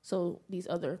addressed. So these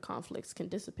other conflicts can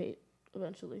dissipate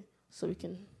eventually. So we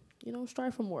can,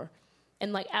 strive for more.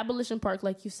 And like Abolition Park,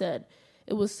 like you said,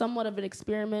 it was somewhat of an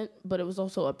experiment, but it was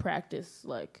also a practice.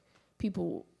 Like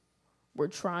people were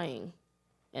trying,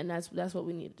 and that's what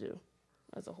we need to do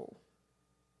as a whole.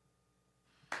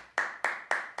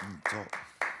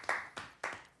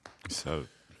 So,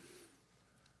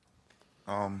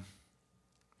 all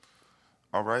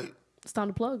right. It's time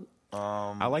to plug.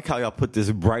 I like how y'all put this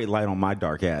bright light on my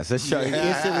dark ass. That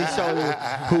instantly showed you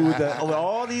who with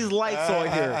all these lights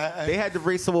on here. They had to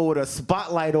bring someone with a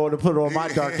spotlight on to put it on my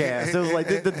dark ass. It was like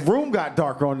the room got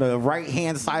darker on the right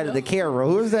hand side of the camera.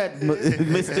 Who is that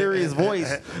mysterious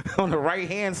voice on the right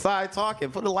hand side talking?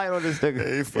 Put a light on this nigga.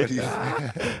 Hey, funny.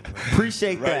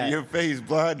 Appreciate Right that. in your face,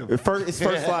 blind him. It's first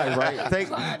slide, right?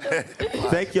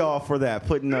 Thank y'all for that.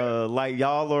 Putting the light.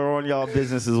 Y'all are on y'all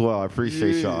business as well. I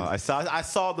appreciate y'all. I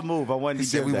saw the move. I wanted He to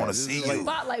said give we that. want to see The you.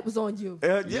 spotlight was on you.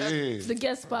 Yeah. The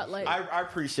guest spotlight. I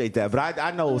appreciate that, but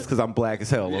I know it's because I'm black as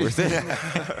hell.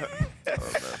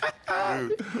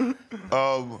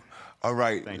 All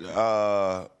right. Thank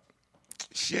you.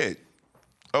 Shit.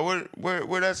 Oh,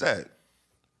 where that's at?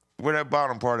 Where that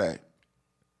bottom part at?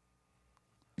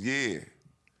 Yeah.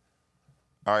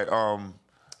 All right. All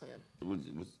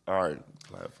right.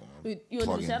 Platform. You want to do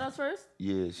Plug in. shout outs first?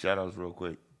 Yeah. Shout outs real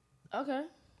quick. Okay.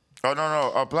 Oh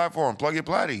no. Platform. Plug your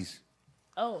platties.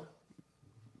 Oh.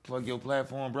 Plug your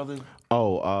platform, brother.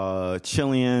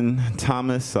 Chillian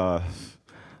Thomas. I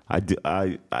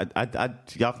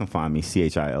y'all can find me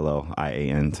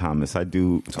Chillian Thomas. I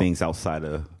do things outside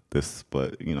of this,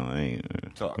 but I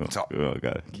ain't Talk.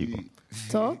 gotta keep them.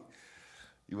 Talk?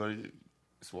 You want to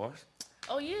swash?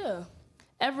 Oh, yeah.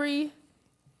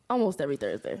 Almost every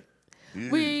Thursday. Yeah.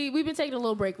 We've been taking a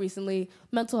little break recently.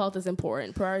 Mental health is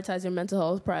important. Prioritize your mental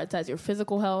health. Prioritize your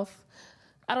physical health.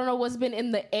 I don't know what's been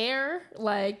in the air,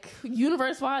 like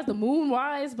universe-wise, the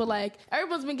moon-wise, but like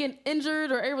everyone's been getting injured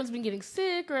or everyone's been getting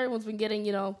sick or everyone's been getting,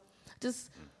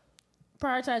 just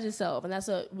prioritize yourself. And that's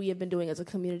what we have been doing as a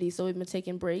community. So we've been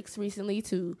taking breaks recently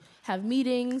to have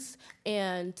meetings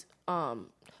and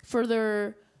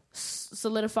further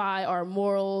solidify our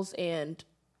morals and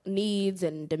needs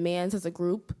and demands as a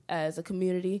group, as a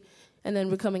community, and then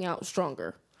we're coming out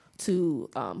stronger to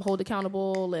hold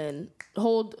accountable and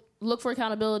look for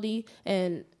accountability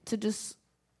and to just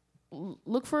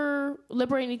look for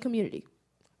liberating community,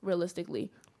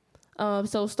 realistically.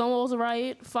 So Stonewall's a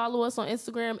Riot. Follow us on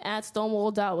Instagram at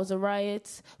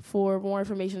stonewall.wasariot for more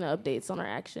information and updates on our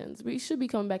actions. We should be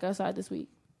coming back outside this week.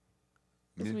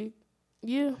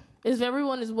 Yeah. If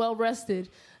everyone is well rested,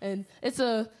 and it's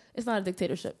not a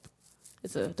dictatorship,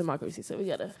 it's a democracy. So we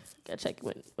gotta check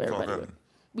where everybody went.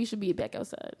 We should be back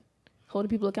outside, holding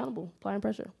people accountable, applying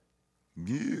pressure.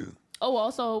 Yeah. Oh,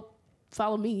 also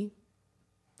follow me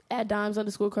at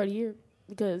Dimes_Cartier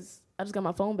because I just got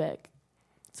my phone back.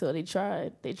 So they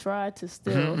tried to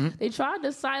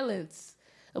silence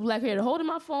a black creator. Holding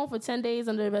my phone for 10 days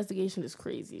under investigation is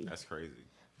crazy. That's crazy.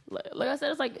 Like I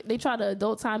said, it's like they try to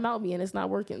adult time out me and it's not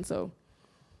working. So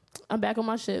I'm back on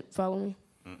my shit. Follow me.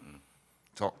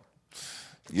 Talk.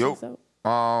 Yo. Check us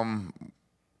out.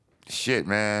 Shit,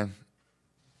 man.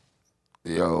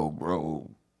 Yo, bro.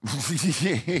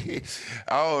 I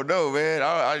don't know, man.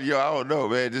 I don't know,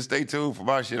 man. Just stay tuned for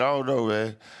my shit. I don't know,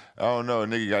 man. I don't know.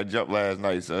 Nigga got jumped last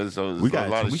night, so it's a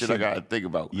lot of shit I gotta think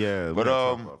about. Yeah, but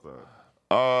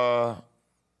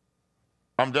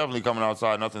I'm definitely coming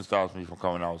outside. Nothing stops me from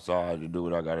coming outside to do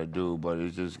what I gotta do. But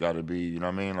it's just gotta be, you know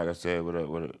what I mean? Like I said,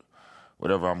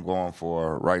 whatever I'm going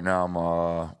for. Right now,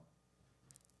 I'm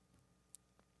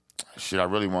shit, I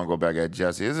really want to go back at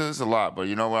Jesse. It's a lot, but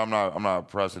you know what? I'm not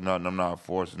pressing nothing. I'm not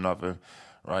forcing nothing.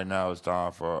 Right now, it's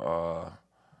time for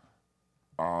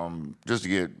just to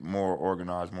get more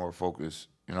organized, more focused.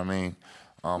 You know what I mean?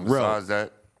 Besides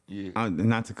that, yeah.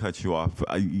 Not to cut you off,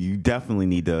 you definitely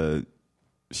need to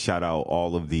shout out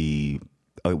all of the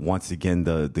once again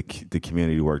the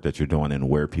community work that you're doing and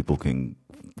where people can.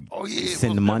 Oh, yeah,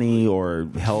 send money or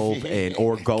help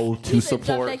or go to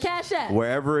support that Cash App.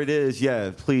 wherever it is.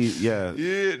 Yeah, please. Yeah.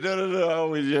 Yeah, no. I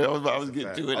was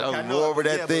getting to it. I was go over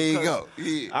that thing up.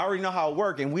 Yeah. I already know how it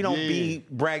works, and we don't be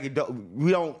bragging.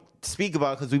 We don't speak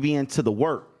about it because we be into the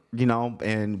work,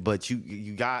 but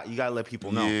you got to let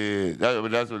people know. Yeah,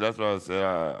 that's what I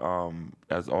said.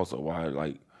 That's also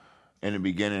why in the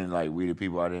beginning, like We the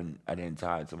People, I didn't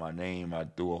tie it to my name. I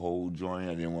threw a whole joint.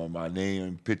 I didn't want my name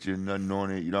and picture, nothing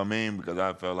on it. You know what I mean? Because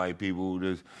I felt like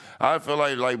I feel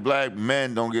like black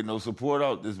men don't get no support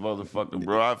out this motherfucker,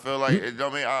 bro. I feel like, you know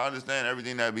what I mean? I understand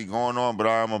everything that be going on, but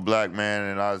I am a black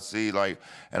man, and I see and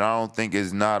I don't think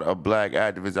it's not a black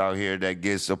activist out here that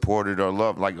gets supported or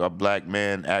loved like a black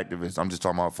man activist. I'm just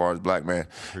talking about as far as black man.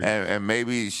 And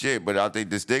maybe shit, but I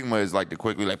think the stigma is like to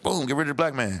quickly like, boom, get rid of the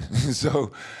black man.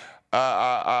 So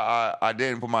I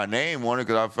didn't put my name on it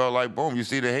because I felt like, boom, you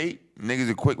see the hate? Niggas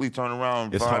would quickly turn around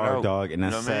and It's find hard, out. dog, and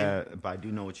that's You know what I mean? sad, but I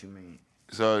do know what you mean.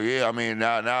 So, yeah, I mean,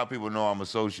 now people know I'm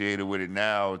associated with it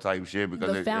now type shit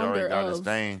because it already got a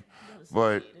stain.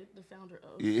 But, The founder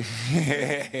of.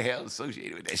 yeah, I'm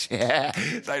associated with that shit.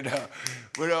 It's like, no.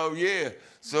 But, yeah.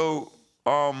 So,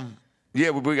 yeah,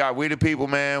 we got We the People,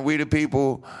 man. We the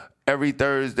People every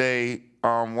Thursday,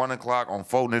 1 o'clock on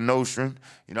Fulton and Nostrand.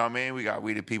 You know what I mean? We got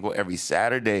We the People every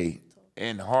Saturday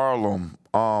in Harlem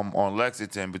on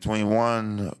Lexington between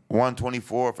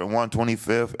 124th and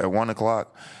 125th at 1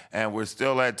 o'clock. And we're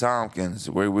still at Tompkins.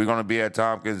 We're going to be at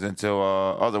Tompkins until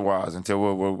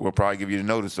we'll probably give you the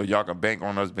notice so y'all can bank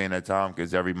on us being at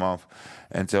Tompkins every month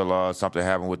until something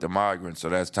happened with the migrants. So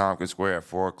that's Tompkins Square at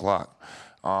 4 o'clock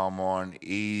on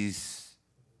East.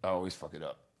 I always fuck it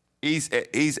up. East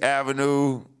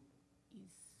Avenue.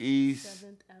 East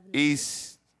 7th Avenue.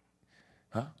 East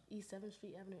 7th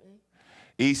Street Avenue A.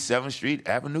 East 7th Street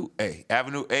Avenue A.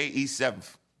 Avenue A, East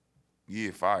 7th.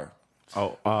 Yeah, fire.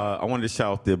 Oh, I wanted to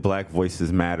shout out the Black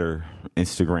Voices Matter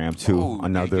Instagram too. Oh,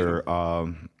 Another,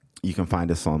 you can find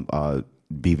us on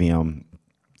BVM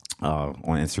on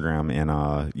Instagram, and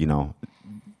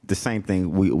the same thing.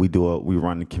 We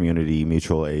run the community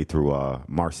mutual aid through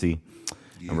Marcy.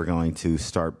 Yeah. And we're going to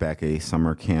start back a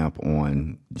summer camp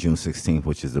on June 16th,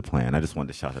 which is the plan. I just wanted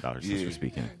to shout it out since we're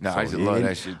speaking. No, I just love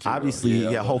that shit too. Obviously,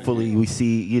 hopefully we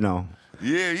see, Yeah,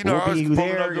 I was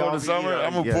pulling up during the summer.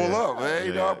 I'm going to pull up,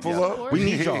 man. I'll pull up. We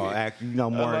need y'all act, more,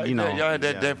 like that. Y'all had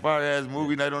that fire-ass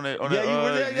movie night on that.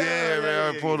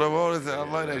 Man, I pulled up all this. I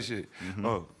like that shit. Mm-hmm.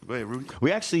 Oh, go ahead, Rudy.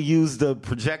 We actually used the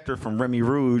projector from Remy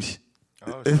Rouge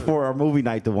for our movie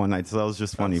night the one night, so that was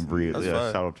just funny.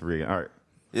 Shout out to Brie. All right.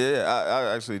 Yeah,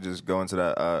 I actually just go into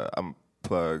that. I'm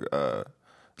plug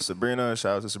Sabrina.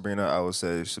 Shout out to Sabrina. I would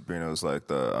say Sabrina was like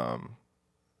the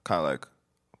kind of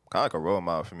like a role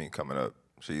model for me coming up.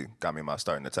 She got me my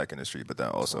start in the tech industry, but then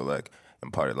also like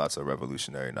imparted lots of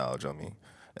revolutionary knowledge on me.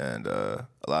 And a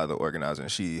lot of the organizing,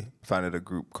 she founded a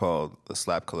group called the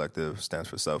SLAP Collective, stands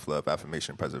for Self-Love,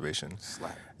 Affirmation, Preservation.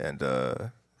 SLAP. And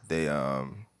they, I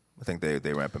think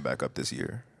they ramping back up this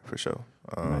year for sure.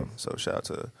 Nice. So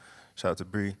shout out to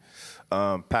Bree.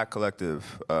 Pack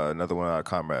Collective, another one of our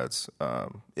comrades.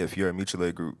 If you're a mutual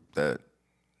aid group that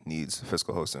needs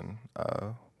fiscal hosting,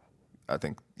 I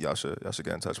think y'all should get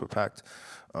in touch with Pact.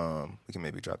 We can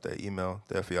maybe drop that email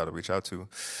there for y'all to reach out to.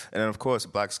 And then, of course,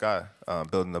 Black Sky,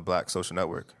 building the Black social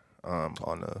network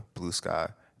on the Blue Sky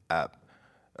app.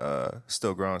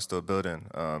 Still growing, still building.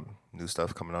 New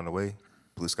stuff coming on the way.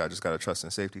 Blue Sky just got a trust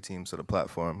and safety team to the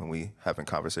platform, and we having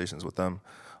conversations with them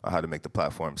on how to make the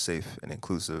platform safe and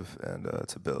inclusive and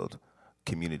to build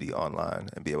community online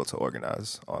and be able to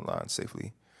organize online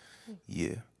safely.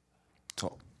 Yeah.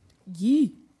 Talk. Yeah.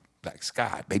 Black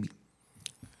Sky, baby.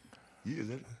 Yeah,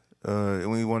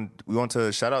 and we want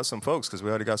to shout out some folks because we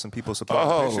already got some people supporting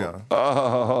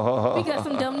Patreon. We got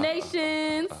some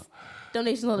donations.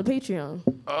 Donations on the Patreon.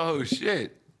 Oh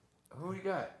shit. Who we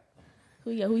got? Who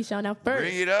you shouting out first?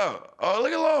 Bring it up. Oh,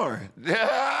 look at Lauren. Yo,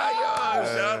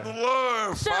 shout out to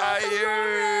Lauren.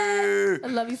 Fire. I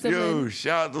love you so much. Yo,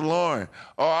 shout out to Lauren.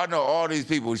 Oh, I know all these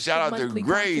people. Shout out to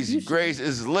Grace. Grace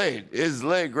is lit. It's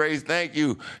lit, Grace. Thank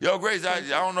you. Yo, Grace, I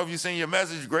don't know if you seen your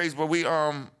message, Grace, but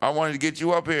I wanted to get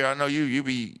you up here. I know you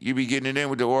be getting it in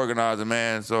with the organizer,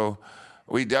 man. So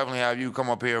we definitely have you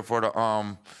come up here for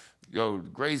the yo,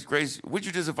 Grace, what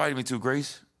you just invited me to,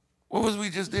 Grace? What was we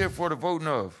just there for the voting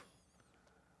of?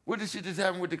 What the shit just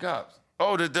happened with the cops?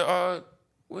 Oh, the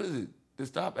what is it? The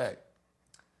Stop Act.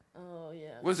 Oh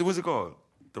yeah. What's it called?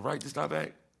 The Right to Stop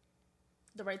Act?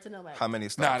 The Right to Know Act. How many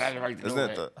stops? Nah, that's the Right to Know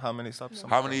Act. Isn't it how many stops?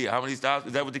 How many stops?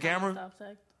 Is that with the camera? Stops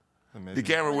Act. The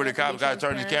camera where the cops got to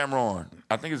turn his camera on.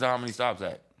 I think it's How Many Stops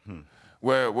Act.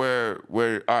 Where,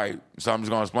 all right, so I'm just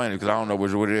going to explain it because I don't know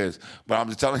what it is. But I'm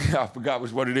just telling you, I forgot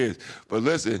what it is. But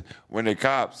listen, when the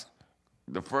cops,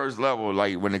 the first level,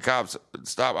 like when the cops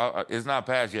stop, it's not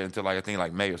passed yet until I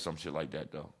think May or some shit like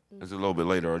that, though. It's a little bit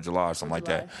later, or July or something like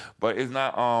that. But it's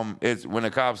not. It's when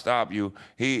the cops stop you,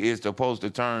 he is supposed to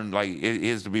turn, like, it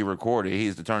is to be recorded. He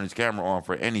is to turn his camera on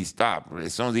for any stop.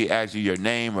 As soon as he asks you your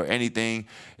name or anything,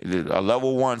 a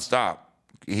level 1 stop,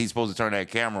 he's supposed to turn that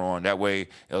camera on. That way,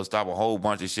 it'll stop a whole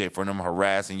bunch of shit from them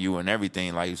harassing you and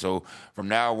everything. Like, so from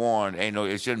now on,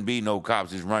 it shouldn't be no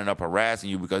cops just running up harassing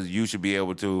you, because you should be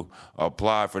able to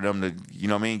apply for them to, you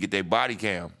know what I mean, get their body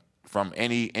cam from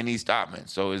any stopment.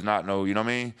 So it's not no, you know what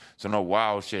I mean? So no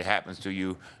wild shit happens to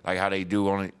you like how they do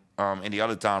on any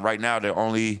other time. Right now, they're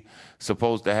only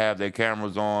supposed to have their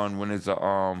cameras on when it's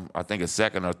I think a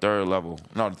second or third level.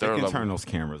 No, the third level. They can turn those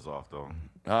cameras off, though.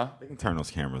 Huh? They can turn those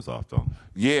cameras off, though.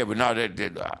 Yeah, but no, they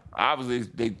obviously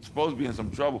they supposed to be in some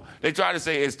trouble. They try to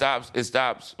say it stops.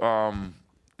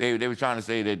 They were trying to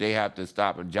say that they have to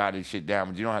stop and jot this shit down,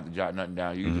 but you don't have to jot nothing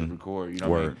down. You can just record, you know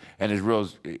what I mean? And it's real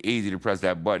easy to press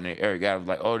that button. And Eric Adams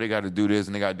like, oh, they got to do this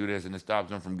and they got to do this, and it stops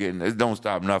them from getting. It don't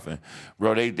stop nothing,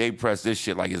 bro. They press this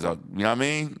shit like it's a, you know what I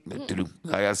mean?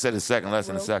 Like I said, less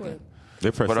than a second.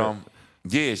 They press it.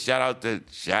 Yeah, shout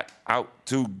out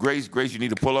to Grace. Grace, you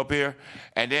need to pull up here,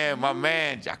 and then my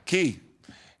man Jackie,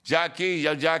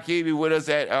 be with us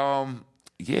at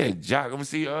Jock. Let me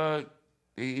see.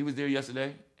 He was there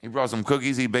yesterday. He brought some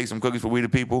cookies. He baked some cookies for We the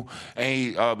People, and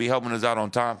he be helping us out on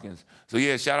Tompkins. So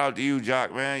yeah, shout out to you,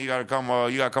 Jock, man. You gotta come.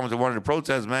 You gotta come to one of the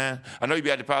protests, man. I know you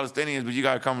be at the Palestinians, but you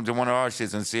gotta come to one of our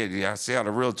shits and see it. Yeah, see how the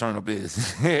real turn up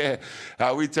is.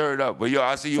 How we turn up. But yo,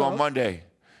 I'll see you on Monday.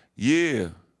 Yeah,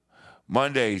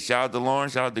 Monday. Shout out to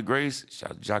Lauren. Shout out to Grace. Shout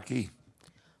out to Jackie.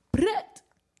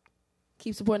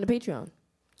 Keep supporting the Patreon.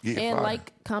 Yeah, and fire.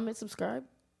 like, comment, subscribe.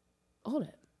 All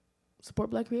that. Support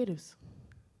Black creators.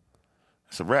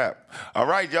 It's a wrap. All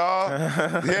right, y'all.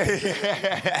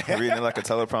 Reading it like a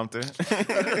teleprompter.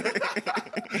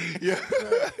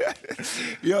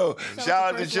 Yo,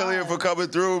 shout out to Chillian for coming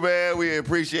through, man. We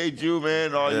appreciate you,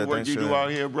 man. All your work you do out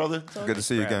here, brother. Good to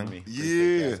see you again.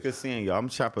 Yeah. It's good seeing you. I'm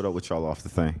chop it up with y'all off the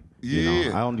thing. Yeah. You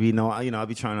know, I don't be I'll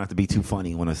be trying not to be too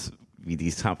funny when it's be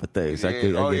these type of things. I get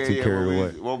too carried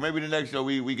away. Well, maybe the next show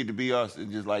we get to be us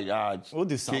and just like we'll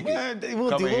do something.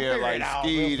 We'll here like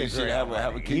skied and shit. Have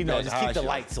a keep just keep the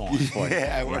lights on. For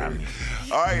yeah.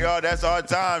 All right, y'all. That's our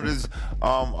time. This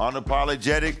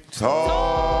unapologetic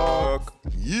talk.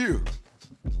 Yeah.